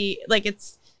a fee. Like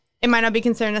it might not be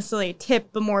considered necessarily a tip,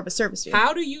 but more of a service fee.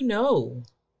 How do you know?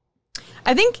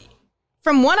 I think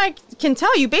from what I can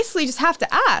tell, you basically just have to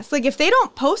ask. Like if they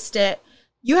don't post it,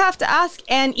 you have to ask.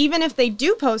 And even if they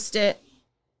do post it,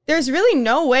 there's really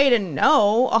no way to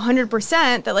know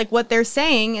 100% that like what they're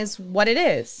saying is what it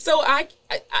is. So I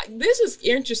this is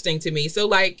interesting to me. So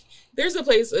like there's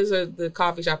the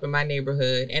coffee shop in my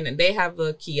neighborhood, and they have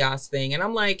the kiosk thing. And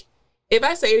I'm like, if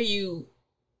I say to you,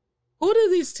 who do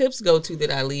these tips go to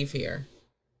that I leave here?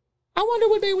 I wonder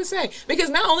what they would say. Because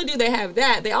not only do they have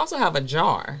that, they also have a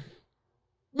jar.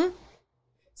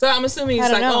 So I'm assuming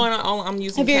it's like, I'm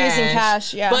using cash. If you're using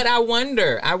cash, yeah. But I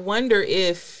wonder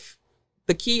if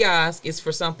the kiosk is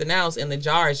for something else and the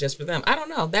jar is just for them. I don't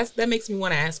know. That makes me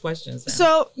want to ask questions then.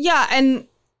 So, yeah, and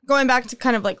going back to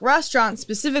kind of like restaurants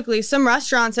specifically, some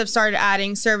restaurants have started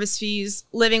adding service fees,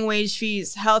 living wage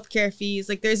fees, healthcare fees.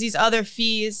 Like there's these other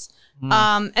fees.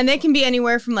 And they can be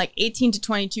anywhere from like 18 to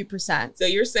 22%. So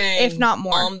you're saying, if not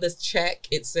more, on the check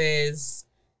it says,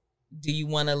 do you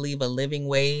want to leave a living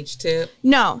wage tip?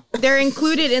 No, they're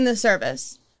included in the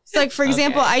service. So like, for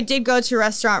example, I did go to a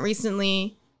restaurant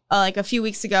recently, like a few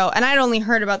weeks ago, and I'd only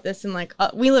heard about this in like,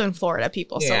 we live in Florida,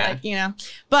 people. So like, you know,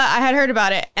 but I had heard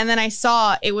about it. And then I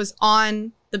saw it was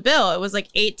on the bill. It was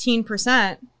like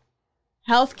 18%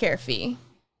 healthcare fee.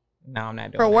 No, I'm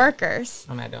not doing for workers.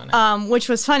 I'm not doing that. Which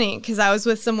was funny because I was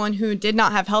with someone who did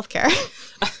not have healthcare.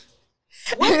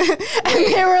 And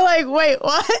they were like, wait,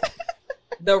 what?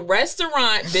 The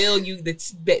restaurant bill,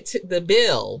 the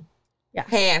bill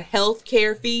had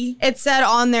healthcare fee. It said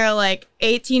on there like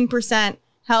 18%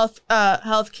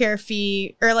 healthcare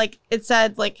fee, or like it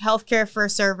said like healthcare for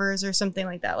servers or something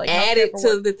like that. Like added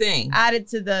to the thing. Added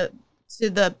to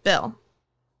the bill.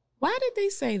 Why did they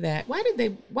say that? Why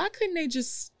couldn't they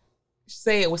just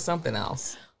say it was something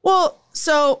else? Well,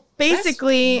 so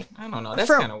basically, I don't know. That's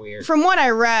kind of weird. From what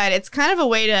I read, it's kind of a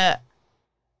way to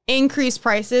increase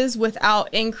prices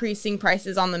without increasing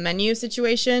prices on the menu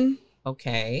situation.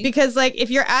 Okay. Because like if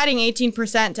you're adding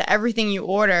 18% to everything you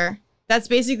order, that's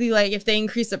basically like if they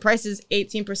increase the prices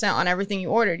 18% on everything you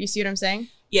order. Do you see what I'm saying?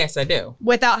 Yes, I do.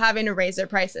 Without having to raise their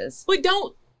prices. But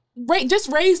just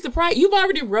raise the price. You've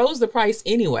already rose the price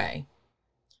anyway.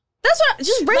 That's what.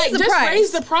 Just raise the price. Just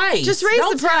raise the price. Just raise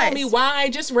the price. Don't tell me why.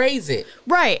 Just raise it.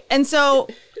 Right. And so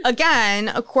again,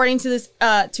 according to this,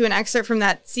 to an excerpt from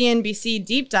that CNBC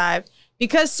deep dive,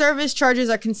 because service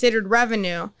charges are considered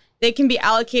revenue, they can be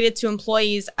allocated to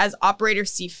employees as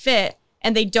operators see fit,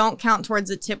 and they don't count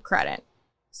towards the tip credit.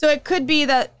 So it could be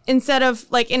that instead of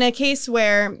like in a case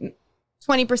where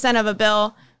 20% of a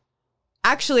bill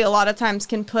actually a lot of times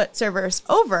can put servers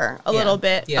over a little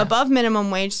bit above minimum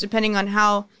wage, depending on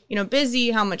how, busy,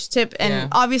 how much tip. And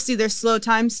obviously there's slow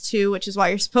times too, which is why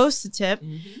you're supposed to tip.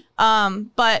 Mm-hmm.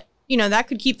 But that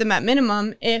could keep them at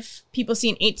minimum if people see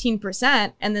an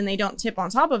 18% and then they don't tip on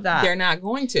top of that. They're not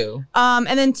going to. And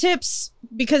then tips,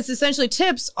 because essentially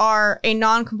tips are a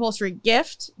non-compulsory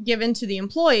gift given to the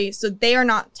employee. So they are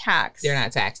not taxed. They're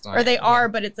not taxed on it. Or they are,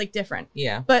 but it's like different.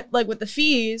 Yeah. But like with the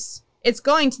fees, it's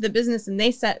going to the business and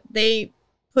they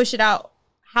push it out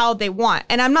how they want.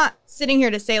 And I'm not sitting here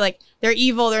to say like they're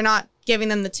evil, they're not giving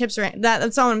them the tips or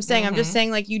that's not what I'm saying. Mm-hmm. I'm just saying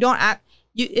like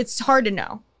it's hard to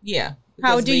know. Yeah.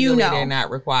 How do you know? They're not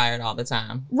required all the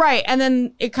time. Right. And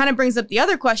then it kind of brings up the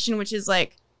other question, which is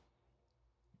like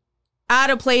at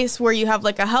a place where you have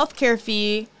like a healthcare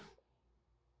fee,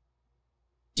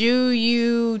 do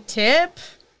you tip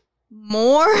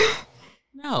more?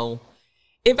 No.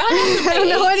 If I have to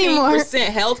pay 18%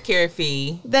 healthcare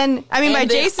fee, then by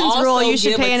Jason's rule, you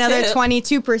should pay another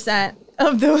 22%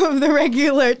 of the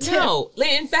regular tip. No,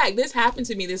 in fact, this happened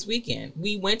to me this weekend.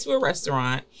 We went to a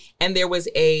restaurant and there was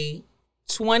a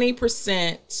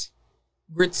 20%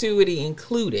 gratuity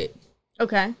included.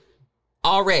 Okay.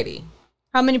 Already.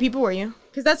 How many people were you?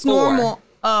 Because that's 4. Normal.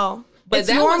 Oh, but it's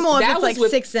normal if it's like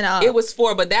 6 and up. It was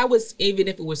 4, but that was even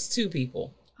if it was 2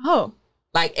 people. Oh.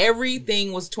 Like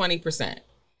everything was 20%.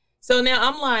 So now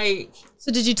I'm like...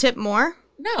 So did you tip more?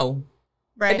 No.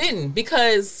 Right. I didn't,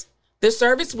 because the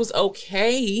service was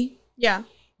okay. Yeah.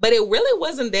 But it really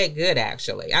wasn't that good,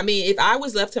 actually. If I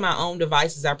was left to my own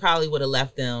devices, I probably would have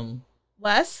left them...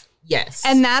 Less? Yes.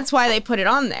 And that's why they put it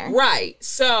on there. Right.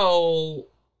 So,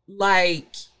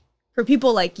 like... For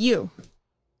people like you.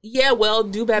 Yeah, well,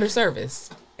 do better service.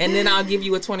 and then I'll give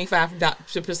you a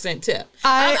 25% tip.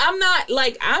 I'm not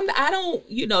like, I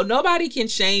don't, nobody can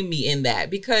shame me in that,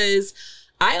 because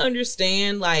I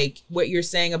understand like what you're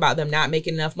saying about them not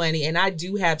making enough money. And I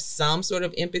do have some sort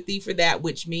of empathy for that,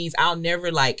 which means I'll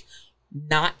never like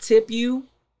not tip you.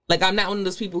 Like, I'm not one of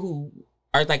those people who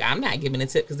are like, I'm not giving a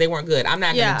tip because they weren't good. I'm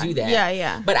not going to do that.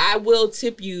 Yeah. But I will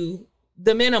tip you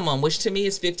the minimum, which to me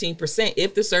is 15%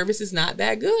 if the service is not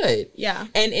that good. Yeah.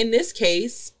 And in this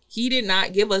case, he did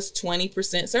not give us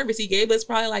 20% service. He gave us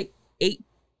probably like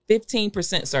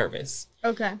 15% service.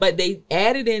 Okay. But they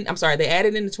added in the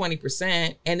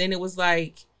 20%. And then it was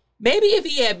like, maybe if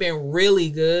he had been really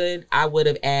good, I would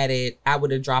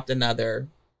have dropped another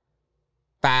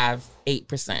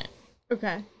 5-8%.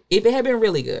 Okay. If it had been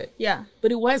really good. Yeah.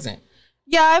 But it wasn't.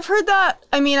 Yeah, I've heard that.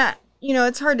 I mean,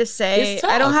 it's hard to say.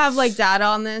 I don't have like data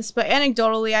on this, but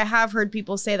anecdotally, I have heard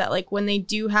people say that like when they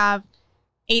do have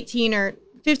 18 or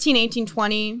 15, 18,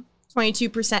 20,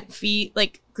 22% fee,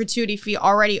 like gratuity fee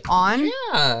already on,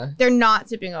 they're not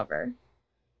tipping over.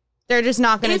 They're just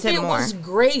not going to tip more. If it was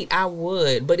great, I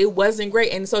would, but it wasn't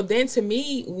great. And so then to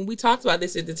me, when we talked about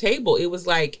this at the table, it was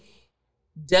like,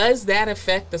 does that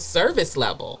affect the service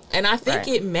level? And I think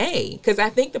it may, because I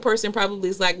think the person probably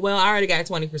is like, well, I already got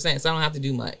 20%, so I don't have to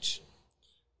do much.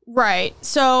 Right.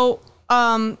 So,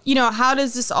 how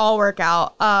does this all work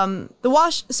out?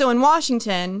 So in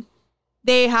Washington,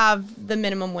 they have the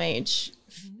minimum wage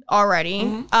already.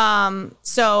 Mm-hmm.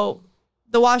 So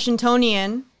the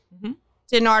Washingtonian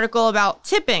did an article about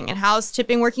tipping and how's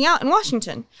tipping working out in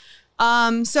Washington.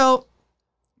 So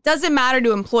does it matter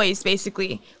to employees,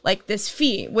 basically, like this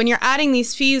fee? When you're adding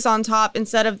these fees on top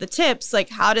instead of the tips, like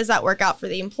how does that work out for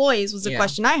the employees was a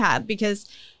question I had. Because,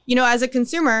 as a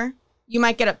consumer, you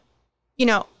might get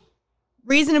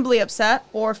reasonably upset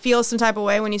or feel some type of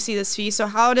way when you see this fee. So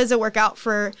how does it work out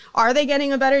are they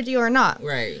getting a better deal or not?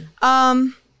 Right.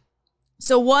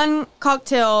 So one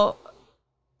cocktail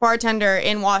bartender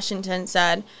in Washington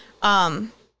said,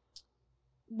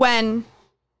 when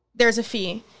there's a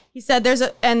fee, he said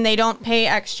and they don't pay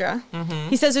extra. Mm-hmm.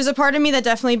 He says there's a part of me that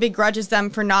definitely begrudges them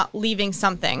for not leaving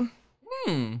something.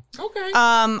 Okay.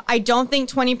 I don't think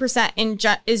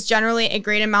 20% is generally a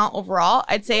great amount overall.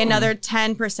 I'd say another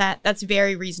 10%. That's a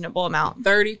very reasonable amount.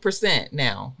 30%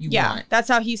 now. Want. That's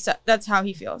how he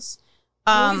feels.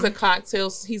 He's a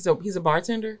cocktail. He's a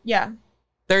bartender. Yeah.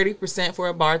 30% for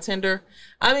a bartender.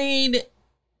 I mean,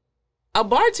 a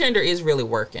bartender is really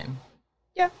working.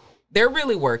 Yeah. They're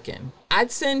really working. I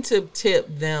tend to tip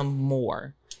them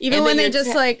more. Even when they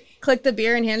just click the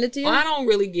beer and hand it to you? Well, I don't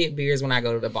really get beers when I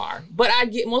go to the bar. But I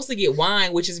mostly get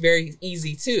wine, which is very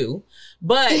easy too.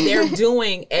 But they're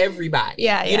doing everybody.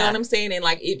 Yeah. You know what I'm saying? And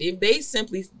like if they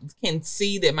simply can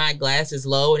see that my glass is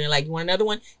low and they're like, you want another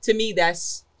one? To me,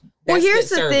 that's well, here's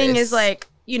the thing is like,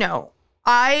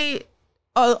 I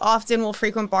often will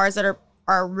frequent bars that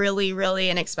are really,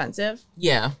 really inexpensive.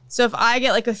 Yeah. So if I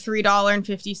get like a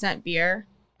 $3.50 beer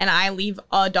and I leave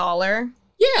 $1,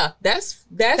 yeah,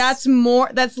 that's more.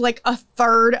 That's like a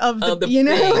third of the thing.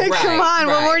 Like, come on,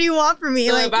 what more do you want from me?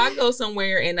 So if I go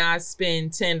somewhere and I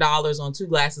spend $10 on 2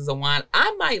 glasses of wine,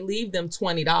 I might leave them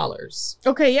 $20.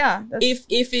 Okay, yeah. If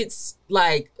it's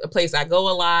like a place I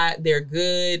go a lot, they're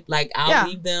good. Like I'll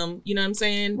leave them. You know what I'm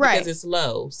saying? Right. Because it's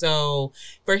low. So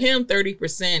for him,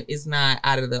 30% is not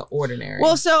out of the ordinary.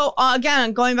 Well, so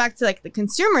again, going back to like the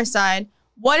consumer side.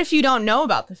 What if you don't know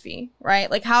about the fee,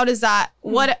 right? Like, how does that,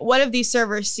 what have these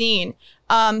servers seen?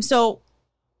 So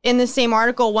in the same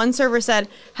article, one server said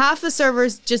half the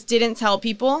servers just didn't tell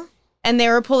people and they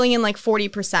were pulling in like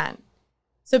 40%.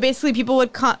 So basically people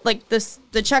would come, like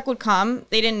the check would come,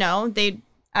 they didn't know, they'd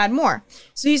add more.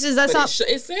 So he says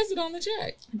it says it on the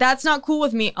check. That's not cool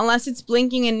with me unless it's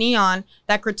blinking in neon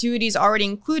that gratuity is already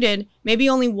included. Maybe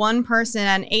only one person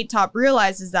at an 8-top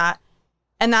realizes that.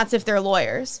 And that's if they're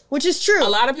lawyers, which is true. A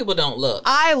lot of people don't look.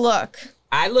 I look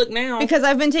now. Because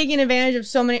I've been taking advantage of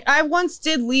so many. I once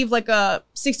did leave like a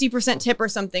 60% tip or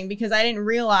something because I didn't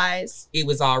realize. It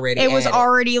was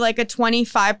already like a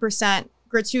 25%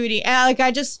 gratuity. And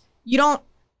like, you're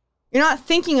not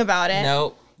thinking about it.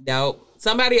 Nope.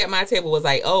 Somebody at my table was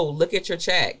like, oh, look at your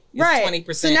check. It's right.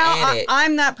 20% so now added.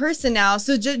 I'm that person now.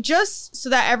 So just so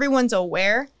that everyone's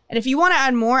aware. And if you want to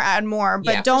add more,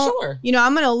 but don't,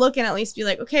 I'm going to look and at least be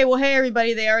like, okay, well, hey,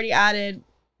 everybody, they already added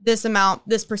this amount,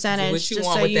 this percentage. Do what you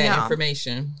want with that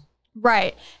information.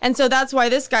 Right. And so that's why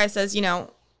this guy says,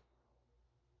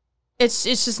 it's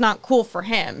just not cool for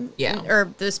him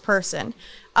or this person.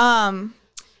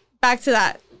 Back to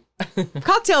that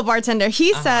cocktail bartender.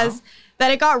 He says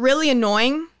that it got really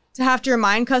annoying to have to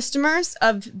remind customers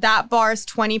of that bar's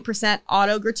 20%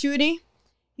 auto gratuity.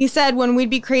 He said, when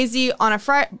we'd be busy on a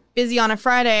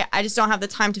Friday, I just don't have the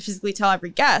time to physically tell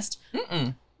every guest,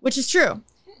 which is true.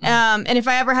 And if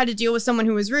I ever had to deal with someone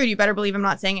who was rude, you better believe I'm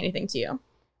not saying anything to you.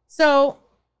 So.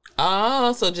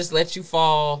 Oh, so just let you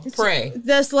fall prey.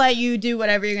 Just let you do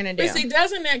whatever you're going to do. But see,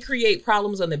 doesn't that create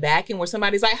problems on the back end where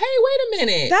somebody's like, hey, wait a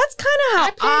minute. That's kind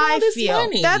of how I feel.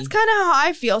 Money. That's kind of how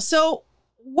I feel. So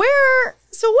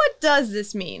what does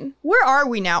this mean? Where are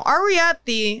we now? Are we at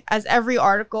as every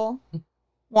article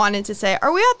wanted to say,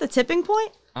 are we at the tipping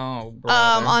point? Oh,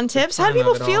 brother. On tips? How do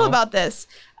people feel about this?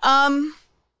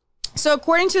 So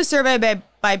according to a survey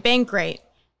by Bankrate,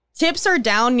 tips are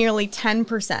down nearly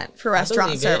 10% for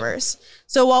restaurant servers.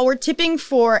 So while we're tipping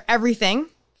for everything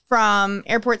from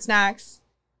airport snacks,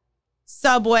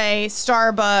 Subway,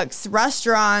 Starbucks,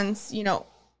 restaurants,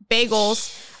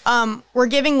 bagels, we're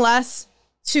giving less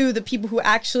to the people who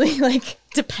actually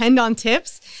depend on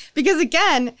tips. Because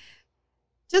again,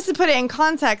 just to put it in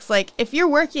context, if you're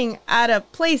working at a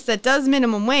place that does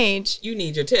minimum wage, you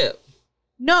need your tip.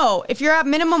 No, if you're at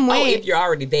minimum wage. Oh, if you're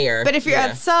already there. But if you're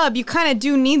at sub, you kind of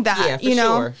do need that.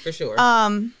 Yeah, for sure.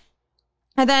 And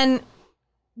then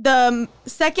the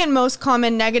second most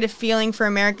common negative feeling for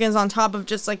Americans on top of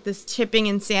just this tipping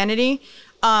insanity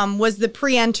was the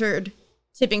pre-entered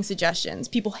tipping suggestions.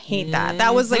 People hate that.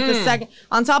 That was the second.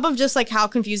 On top of just how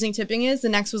confusing tipping is, the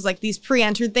next was these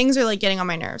pre-entered things are getting on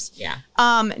my nerves. Yeah.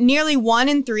 Nearly 1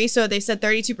 in 3, so they said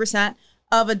 32%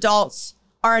 of adults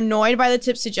are annoyed by the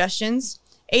tip suggestions.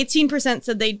 18%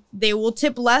 said they will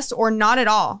tip less or not at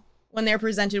all when they're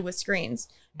presented with screens.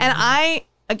 And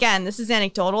again, this is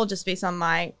anecdotal just based on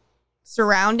my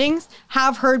surroundings,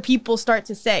 have heard people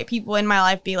in my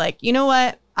life be like, you know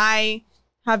what? I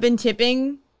have been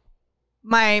tipping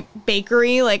my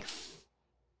bakery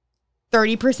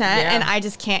 30% and I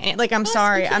just can't. I'm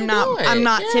sorry. I'm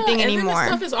not tipping anymore. And then the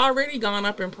stuff has already gone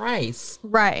up in price.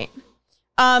 Right.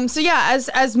 So yeah,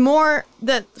 as more,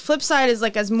 the flip side is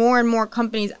as more and more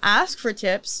companies ask for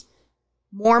tips,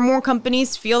 more and more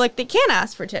companies feel like they can't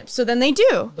ask for tips. So then they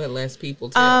do. But less people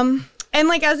tip. And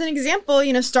as an example,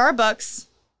 Starbucks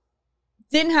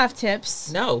didn't have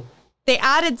tips. No. They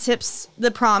added tips, the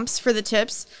prompts for the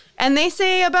tips, and they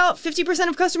say about 50%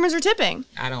 of customers are tipping.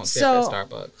 I don't tip at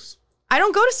Starbucks. I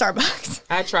don't go to Starbucks.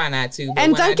 I try not to. But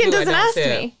and Dunkin' doesn't ask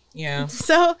me. Yeah.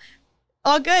 So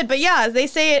all good. But yeah, they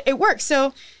say it works.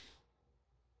 So,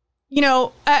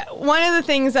 one of the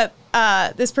things that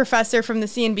this professor from the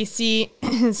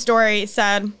CNBC story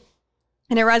said,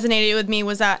 and it resonated with me,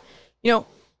 was that,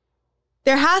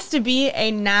 there has to be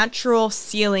a natural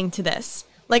ceiling to this.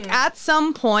 At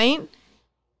some point,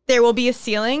 there will be a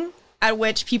ceiling at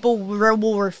which people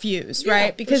will refuse,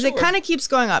 right? Because it kind of keeps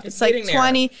going up. It's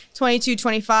 20, 22,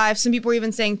 25. Some people are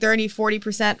even saying 30,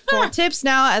 40% for tips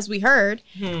now, as we heard.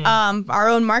 Our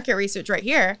own market research right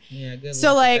here. Yeah, good.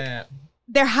 So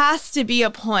there has to be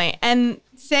a point. And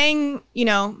saying,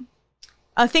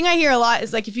 a thing I hear a lot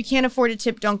is if you can't afford a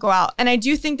tip, don't go out. And I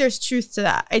do think there's truth to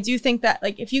that. I do think that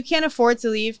if you can't afford to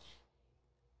leave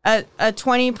a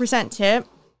 20% tip,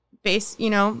 you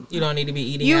don't need to be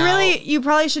eating out. You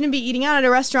probably shouldn't be eating out at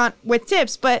a restaurant with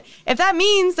tips. But if that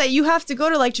means that you have to go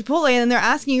to Chipotle and they're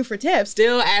asking you for tips,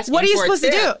 still asking, what are you supposed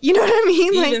to do? You know what I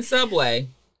mean? Even Subway.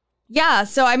 Yeah.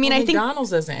 So I mean, I think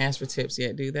McDonald's doesn't ask for tips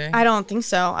yet, do they? I don't think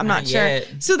so. I'm not sure. Yet.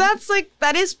 So that's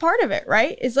that is part of it,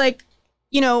 right? It's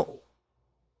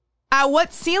at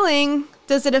what ceiling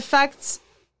does it affect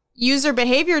user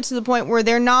behavior to the point where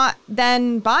they're not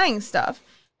then buying stuff?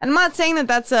 And I'm not saying that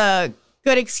that's a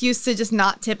good excuse to just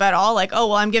not tip at all.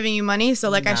 I'm giving you money,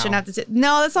 so I shouldn't have to tip.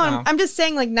 No, that's not. I'm just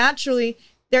saying naturally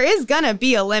there is gonna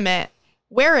be a limit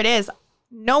where it is.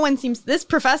 No one seems. This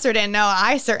professor didn't know.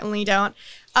 I certainly don't.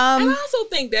 And I also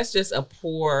think that's just a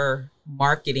poor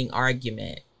marketing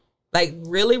argument.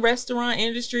 Really, restaurant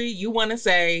industry, you want to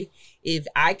say, if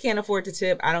I can't afford to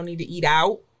tip, I don't need to eat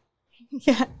out.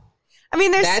 Yeah, I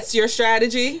mean, that's your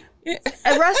strategy.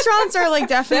 Restaurants are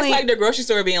definitely. That's the grocery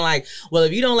store being well,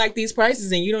 if you don't like these prices,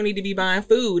 then you don't need to be buying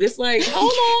food. It's hold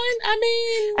on.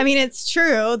 I mean, it's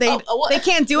true. They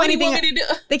can't do anything.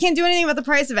 They can't do anything about the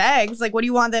price of eggs. What do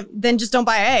you want them? Then just don't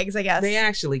buy eggs, I guess. They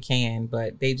actually can,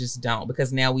 but they just don't,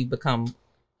 because now we become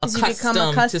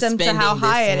accustomed to how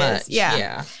high it is.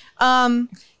 Yeah.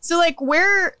 So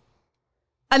where.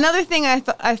 Another thing I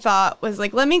thought was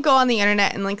let me go on the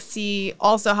internet and see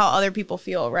also how other people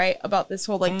feel, right, about this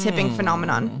whole tipping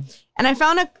phenomenon. And I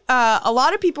found a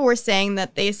lot of people were saying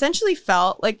that they essentially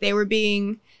felt like they were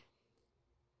being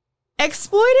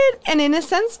exploited and in a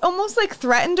sense almost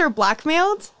threatened or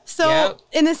blackmailed. So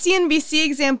in the CNBC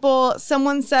example,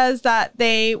 someone says that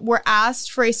they were asked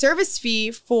for a service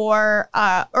fee for,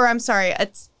 a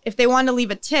if they wanted to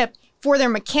leave a tip for their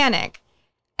mechanic.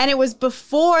 And it was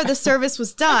before the service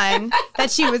was done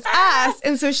that she was asked.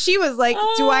 And so she was like,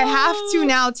 do I have to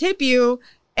now tip you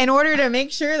in order to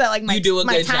make sure that like my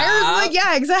tires look?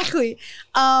 Yeah, exactly.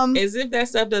 As if that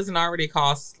stuff doesn't already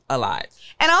cost a lot.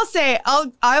 And I'll say,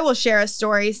 I will share a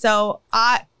story. So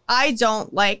I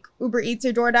don't like Uber Eats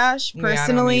or DoorDash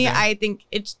personally. Yeah, I think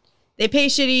they pay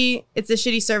shitty. It's a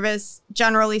shitty service,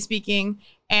 generally speaking.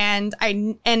 And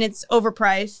it's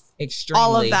overpriced. Extremely.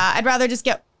 All of that. I'd rather just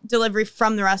get delivery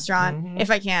from the restaurant if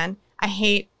I can. I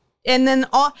hate, and then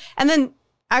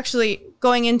actually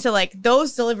going into like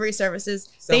those delivery services,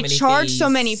 they charge so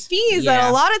many fees that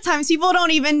a lot of times people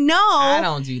don't even know. I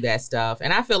don't do that stuff,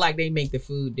 and I feel like they make the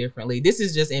food differently. This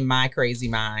is just in my crazy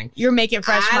mind. You're making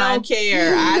fresh. I don't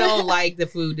care. I don't like the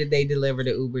food that they deliver to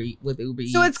Uber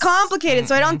Eats. So it's complicated.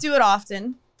 So I don't do it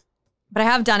often, but I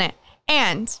have done it.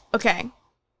 And okay,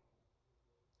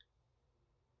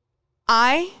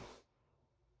 I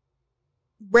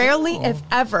rarely, if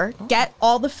ever, get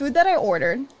all the food that I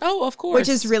ordered. Oh, of course. Which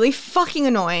is really fucking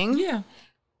annoying. Yeah.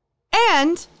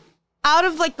 And out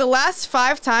of like the last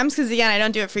 5 times, because again, I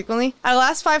don't do it frequently, out of the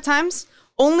last 5 times,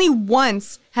 only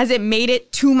once has it made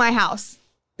it to my house.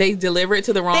 They deliver it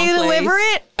to the wrong place? They deliver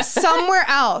it somewhere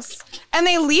else. And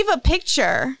they leave a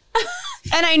picture.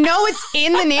 And I know it's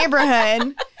in the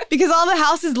neighborhood because all the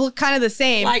houses look kind of the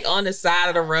same. Like on the side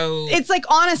of the road. It's like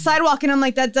on a sidewalk. And I'm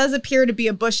like, that does appear to be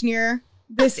a bush near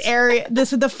this area.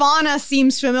 The fauna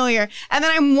seems familiar. And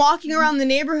then I'm walking around the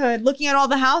neighborhood looking at all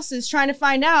the houses trying to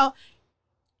find out.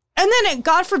 And then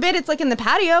God forbid it's like in the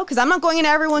patio because I'm not going into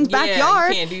everyone's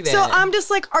backyard. You can't do that. So I'm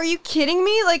just like, are you kidding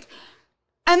me? Like,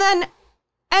 and then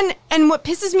and what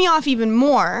pisses me off even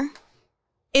more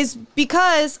is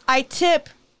because I tip.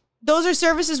 Those are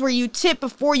services where you tip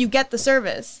before you get the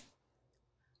service.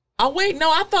 Oh, wait, no,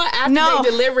 I thought after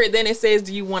they deliver it, then it says,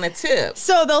 do you want a tip?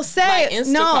 So they'll say,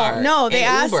 like they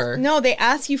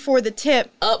ask you for the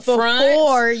tip up front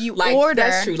before you order.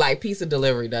 That's true. Like Pizza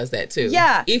Delivery does that too.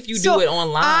 Yeah. If you do it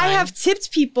online. I have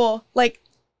tipped people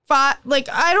I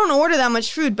don't order that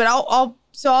much food, but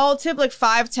I'll tip like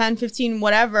 5, 10, 15,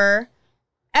 whatever.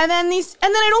 And then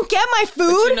I don't get my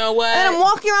food. But you know what? And I'm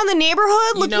walking around the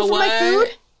neighborhood looking for my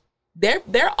food.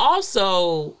 They're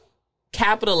also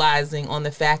capitalizing on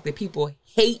the fact that people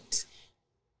hate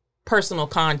personal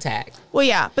contact. Well,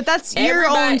 yeah, but that's your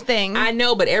own thing. I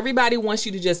know, but everybody wants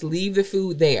you to just leave the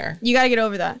food there. You got to get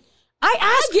over that.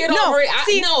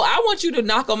 I want you to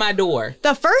knock on my door.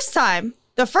 The first time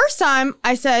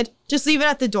I said, just leave it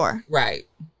at the door. Right.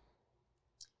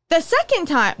 The second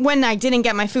time, when I didn't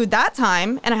get my food that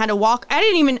time and I had to walk,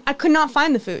 I could not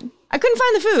find the food. I couldn't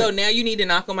find the food. So now you need to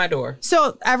knock on my door.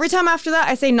 So every time after that,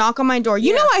 I say knock on my door.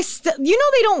 You know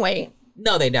they don't wait.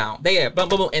 No, they don't. They boom,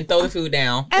 boom, boom, and throw the food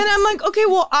down. And I'm like, okay,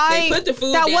 well, they put the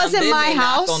food down, wasn't my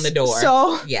house on the door.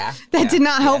 So that did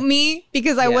not help me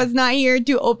because I was not here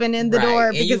to open in the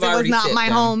door because it was not my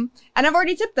home. And I've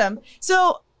already tipped them.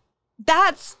 So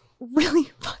that's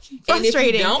really fucking frustrating. And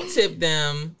if you don't tip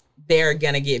them, they're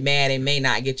going to get mad and may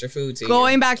not get your food to you.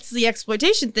 Going back to the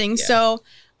exploitation thing. Yeah. So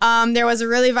there was a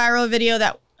really viral video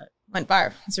that went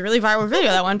viral. It's a really viral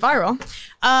video that went viral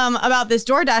about this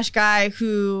DoorDash guy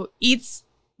who eats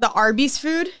the Arby's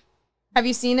food. Have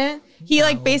you seen it? He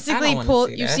basically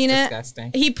pulls. You've seen it?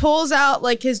 Disgusting. He pulls out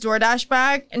like his DoorDash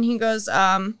bag and he goes,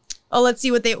 let's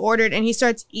see what they ordered. And he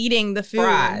starts eating the food.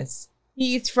 Fries.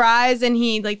 He eats fries and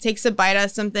he takes a bite of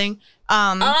something.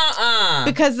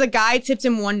 Because the guy tipped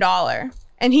him $1.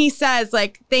 And he says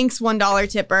thanks $1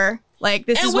 tipper. This is what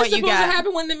you get. And what's supposed to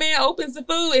happen when the man opens the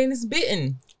food and it's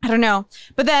bitten? I don't know.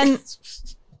 But then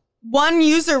one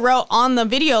user wrote on the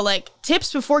video,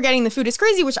 tips before getting the food is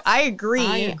crazy, which I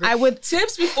agree. I would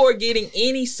tips before getting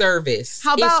any service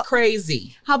is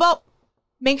crazy. How about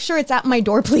make sure it's at my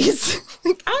door, please?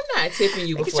 I'm not tipping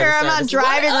you before the service. I'm not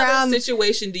driving around. What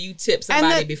situation do you tip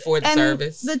somebody before the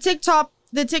service?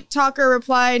 The TikToker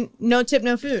replied, no tip,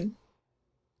 no food.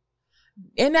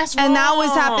 And that's wrong. And that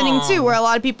was happening too, where a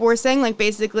lot of people were saying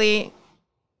basically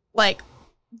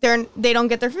they don't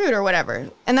get their food or whatever.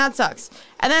 And that sucks.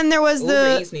 And then there was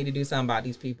Uber Eats need to do something about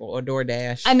these people, or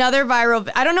DoorDash. Another viral,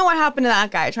 I don't know what happened to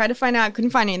that guy. I tried to find out, I couldn't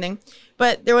find anything.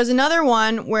 But there was another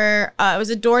one where it was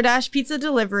a DoorDash pizza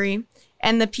delivery.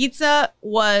 And the pizza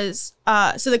was,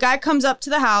 so the guy comes up to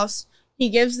the house, he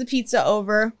gives the pizza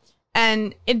over,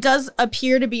 and it does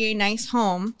appear to be a nice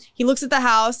home. He looks at the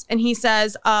house and he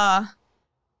says,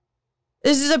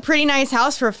 this is a pretty nice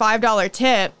house for a $5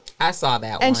 tip. I saw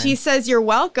that one. And she says, you're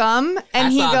welcome.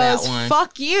 And he goes,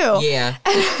 fuck you. Yeah.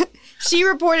 And she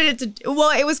reported it to,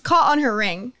 it was caught on her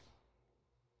ring.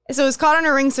 So it was caught on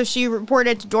her ring, so she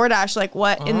reported to DoorDash, like,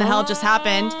 what in the hell just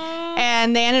happened?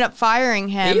 And they ended up firing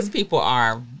him. These people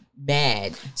are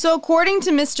bad. So according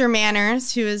to Mr.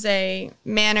 Manners, who is a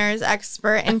manners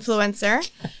expert influencer,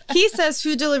 he says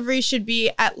food delivery should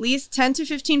be at least 10 to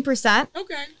 15%.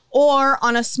 Okay. Or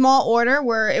on a small order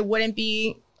where it wouldn't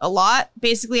be a lot,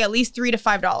 basically at least $3 to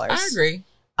 $5. I agree.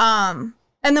 And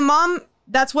the mom,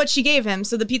 that's what she gave him.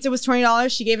 So the pizza was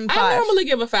 $20. She gave him $5. I normally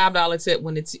give a $5 tip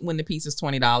when the pizza's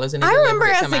 $20. And I remember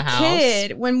as a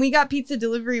kid when we got pizza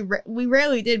delivery, we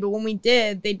rarely did, but when we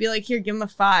did, they'd be like, "Here, give him a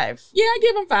 $5." Yeah, I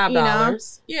give him $5.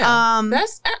 You know? Yeah,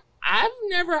 I've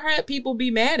never had people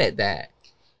be mad at that.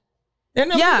 They're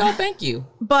no, thank you.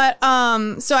 But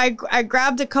so I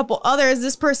grabbed a couple others.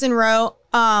 This person wrote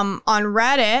on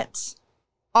Reddit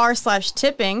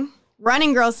r/tipping.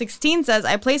 Running Girl 16 says,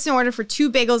 I placed an order for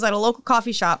 2 bagels at a local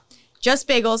coffee shop. Just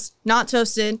bagels, not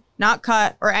toasted, not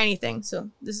cut, or anything. So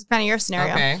this is kind of your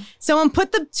scenario. Okay. Someone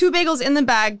put the 2 bagels in the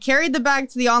bag, carried the bag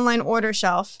to the online order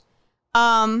shelf.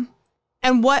 And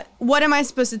what am I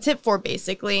supposed to tip for,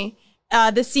 basically?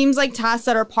 This seems like tasks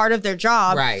that are part of their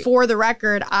job. Right. For the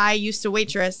record, I used to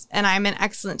waitress, and I'm an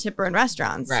excellent tipper in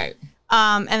restaurants. Right.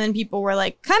 And then people were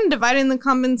like kind of dividing the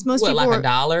comments. Most people were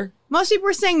 $1? Most people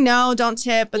were saying no, don't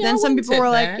tip. But then some people were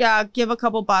like, yeah, give a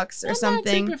couple bucks or I'm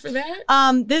something. not tipping for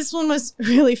that. This one was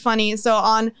really funny. So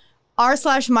on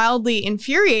r/mildly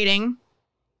infuriating,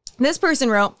 this person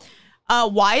wrote,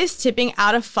 why is tipping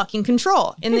out of fucking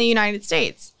control in the United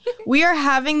States? We are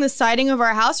having the siding of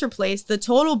our house replaced. The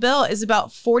total bill is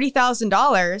about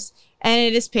 $40,000 and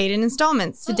it is paid in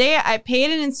installments. Today I paid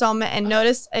an installment and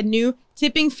noticed a new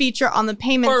tipping feature on the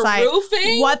payment site.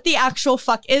 Roofing? What the actual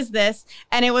fuck is this?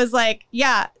 And it was like,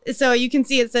 yeah. So you can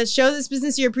see it says, show this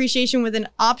business your appreciation with an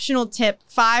optional tip,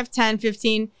 5, 10,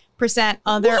 15%,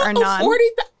 other or none.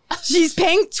 She's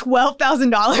paying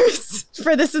 $12,000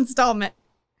 for this installment.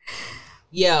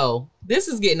 Yo, this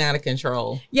is getting out of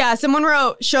control. Yeah, someone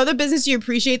wrote, show the business you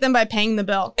appreciate them by paying the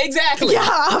bill. Exactly. Yeah,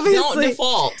 obviously. Don't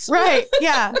default. Right,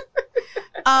 yeah.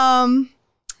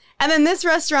 And then this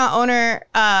restaurant owner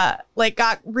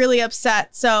got really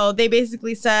upset. So they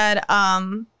basically said,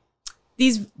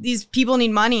 these people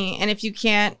need money, and if you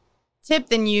can't tip,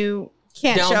 then you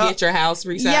can't Don't get your house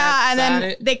reset. Yeah, and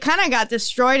then they kind of got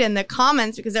destroyed in the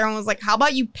comments because everyone was like, "How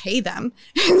about you pay them?"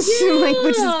 Come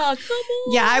on.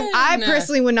 Yeah, I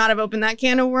personally would not have opened that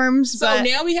can of worms. So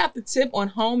now we have to tip on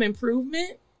home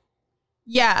improvement.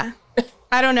 Yeah,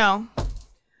 I don't know.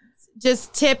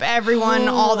 Just tip everyone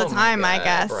all the time, I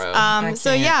guess.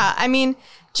 So yeah, I mean,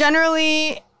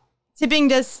 generally,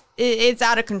 tipping it's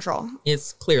out of control.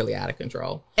 It's clearly out of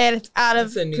control. It's out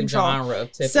of control. It's a new genre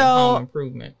of tipping, home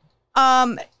improvement.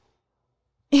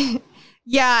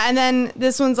 Yeah, and then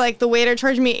this one's like, the waiter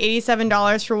charged me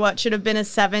 $87 for what should have been a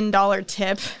 $7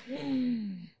 tip.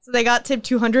 So they got tipped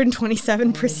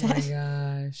 227%. Oh my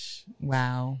gosh.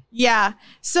 Wow. Yeah.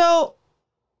 So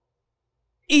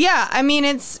yeah, I mean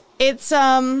it's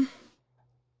a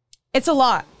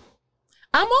lot.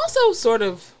 I'm also sort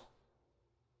of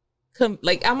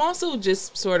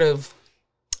just sort of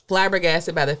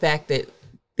flabbergasted by the fact that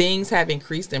things have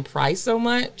increased in price so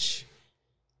much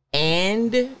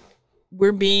and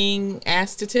we're being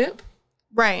asked to tip.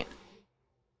 Right.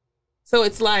 So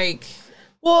it's like,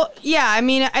 well, yeah, I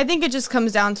mean, I think it just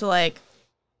comes down to like,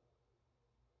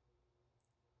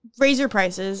 raise your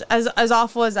prices, as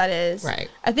awful as that is. Right.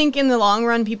 I think in the long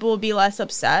run, people will be less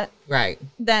upset. Right.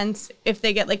 Than if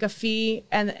they get like a fee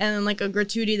and like a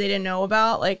gratuity they didn't know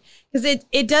about. Like, because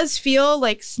it does feel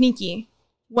like sneaky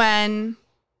when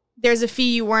there's a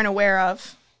fee you weren't aware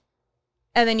of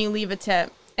and then you leave a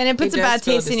tip. And it puts a bad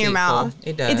taste in your mouth.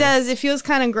 It does. It does. It feels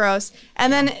kind of gross.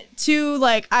 And then too,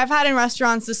 like, I've had in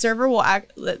restaurants, the server will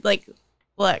act like,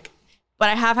 look, but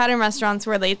I have had in restaurants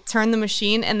where they turn the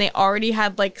machine and they already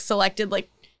had like selected like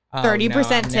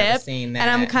 30% tip. And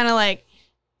I'm kind of like,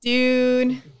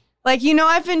 dude, like, you know,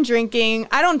 I've been drinking.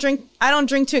 I don't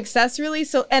drink to excess really.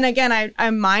 So, and again,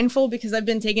 I'm mindful because I've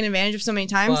been taken advantage of so many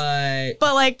times.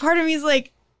 But like, part of me is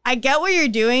like, I get what you're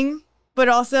doing, but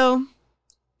also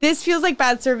this feels like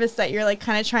bad service that you're like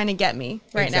kind of trying to get me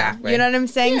right now. You know what I'm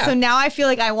saying? Yeah. So now I feel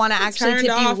like I want to actually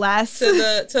tip you less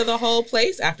to the whole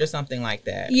place after something like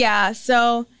that. Yeah.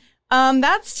 So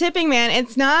that's tipping, man.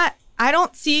 It's not, I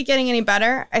don't see it getting any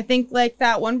better. I think like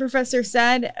that one professor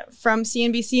said from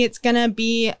CNBC, it's going to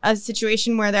be a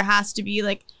situation where there has to be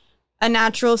like a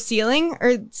natural ceiling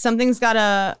or something's got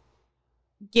to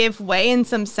give way in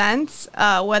some sense,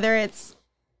 whether it's,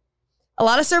 a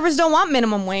lot of servers don't want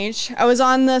minimum wage. I was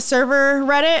on the server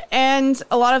Reddit and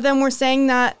a lot of them were saying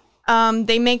that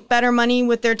they make better money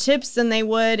with their tips than they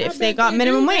would if they got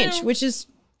minimum wage, which is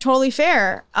totally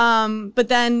fair. But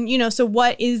then, you know, so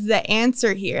what is the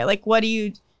answer here? Like, what do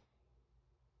you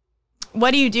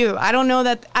do? I don't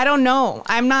know.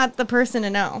 I'm not the person to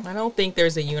know. I don't think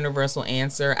there's a universal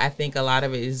answer. I think a lot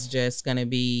of it is just going to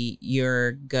be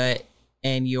your gut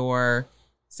and your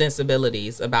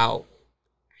sensibilities about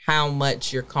how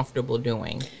much you're comfortable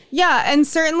doing. Yeah, and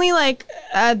certainly like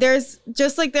there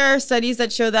are studies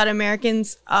that show that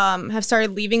Americans have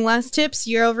started leaving less tips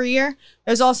year over year.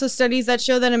 There's also studies that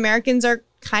show that Americans are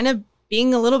kind of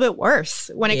being a little bit worse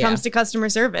when it comes to customer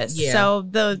service. Yeah, so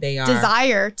the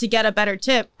desire to get a better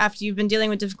tip after you've been dealing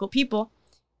with difficult people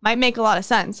might make a lot of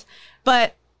sense.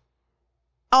 But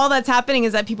all that's happening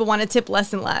is that people want to tip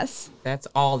less and less. That's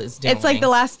all it's doing. It's like the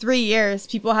last 3 years,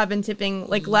 people have been tipping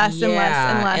like less and less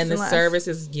and less. And the service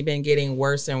has been getting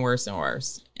worse and worse and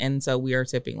worse. And so we are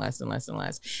tipping less and less and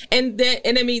less. And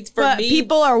I mean, for me,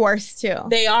 people are worse too.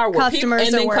 They are worse.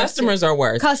 Customers are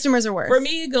worse. Customers are worse. For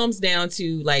me, it comes down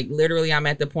to like literally, I'm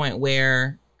at the point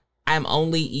where I'm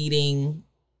only eating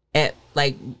at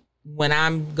like when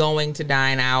I'm going to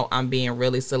dine out, I'm being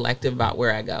really selective about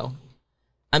where I go.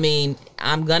 I mean,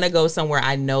 I'm going to go somewhere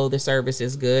I know the service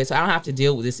is good, so I don't have to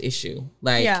deal with this issue.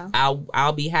 Like,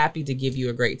 I'll be happy to give you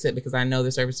a great tip because I know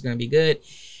the service is going to be good.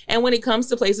 And when it comes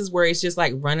to places where it's just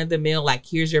like run of the mill, like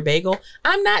here's your bagel,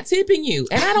 I'm not tipping you.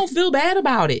 And I don't feel bad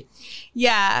about it.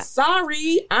 Yeah.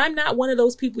 Sorry, I'm not one of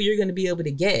those people you're going to be able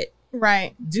to get.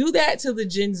 Right. Do that to the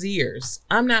Gen Zers.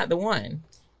 I'm not the one.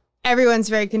 Everyone's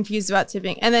very confused about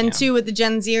tipping. And then too, with the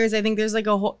Gen Zers, I think there's like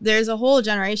there's a whole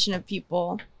generation of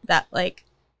people that like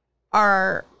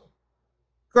are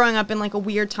growing up in like a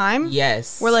weird time.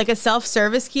 Yes. Where like a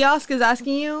self-service kiosk is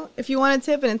asking you if you want a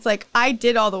tip. And it's like, I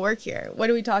did all the work here. What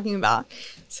are we talking about?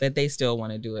 But they still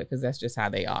want to do it because that's just how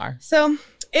they are. So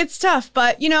it's tough.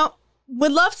 But, you know,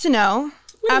 would love to know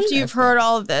after you've heard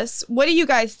all of this, what do you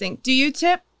guys think? Do you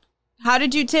tip? How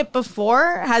did you tip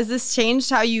before? Has this changed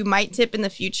how you might tip in the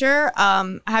future?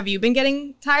 Have you been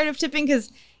getting tired of tipping?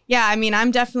 Because, yeah, I mean,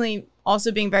 I'm definitely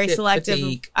also being very selective.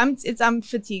 I'm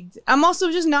fatigued. I'm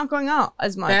also just not going out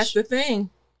as much. That's the thing.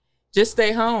 Just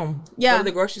stay home. Yeah. Go to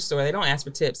the grocery store. They don't ask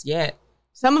for tips yet.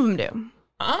 Some of them do.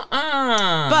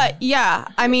 But yeah,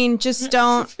 I mean,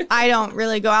 I don't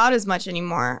really go out as much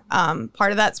anymore.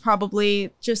 Part of that's probably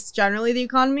just generally the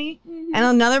economy. Mm-hmm. And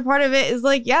another part of it is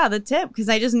like, the tip, because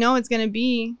I just know it's going to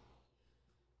be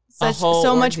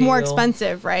so much more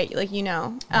expensive, right? Like, you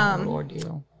know.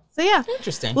 Ordeal. So yeah,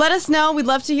 interesting. Let us know. We'd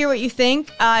love to hear what you think.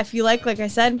 If you like I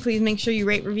said, please make sure you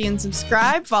rate, review, and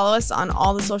subscribe. Follow us on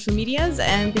all the social medias,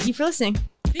 and thank you for listening.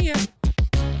 See ya.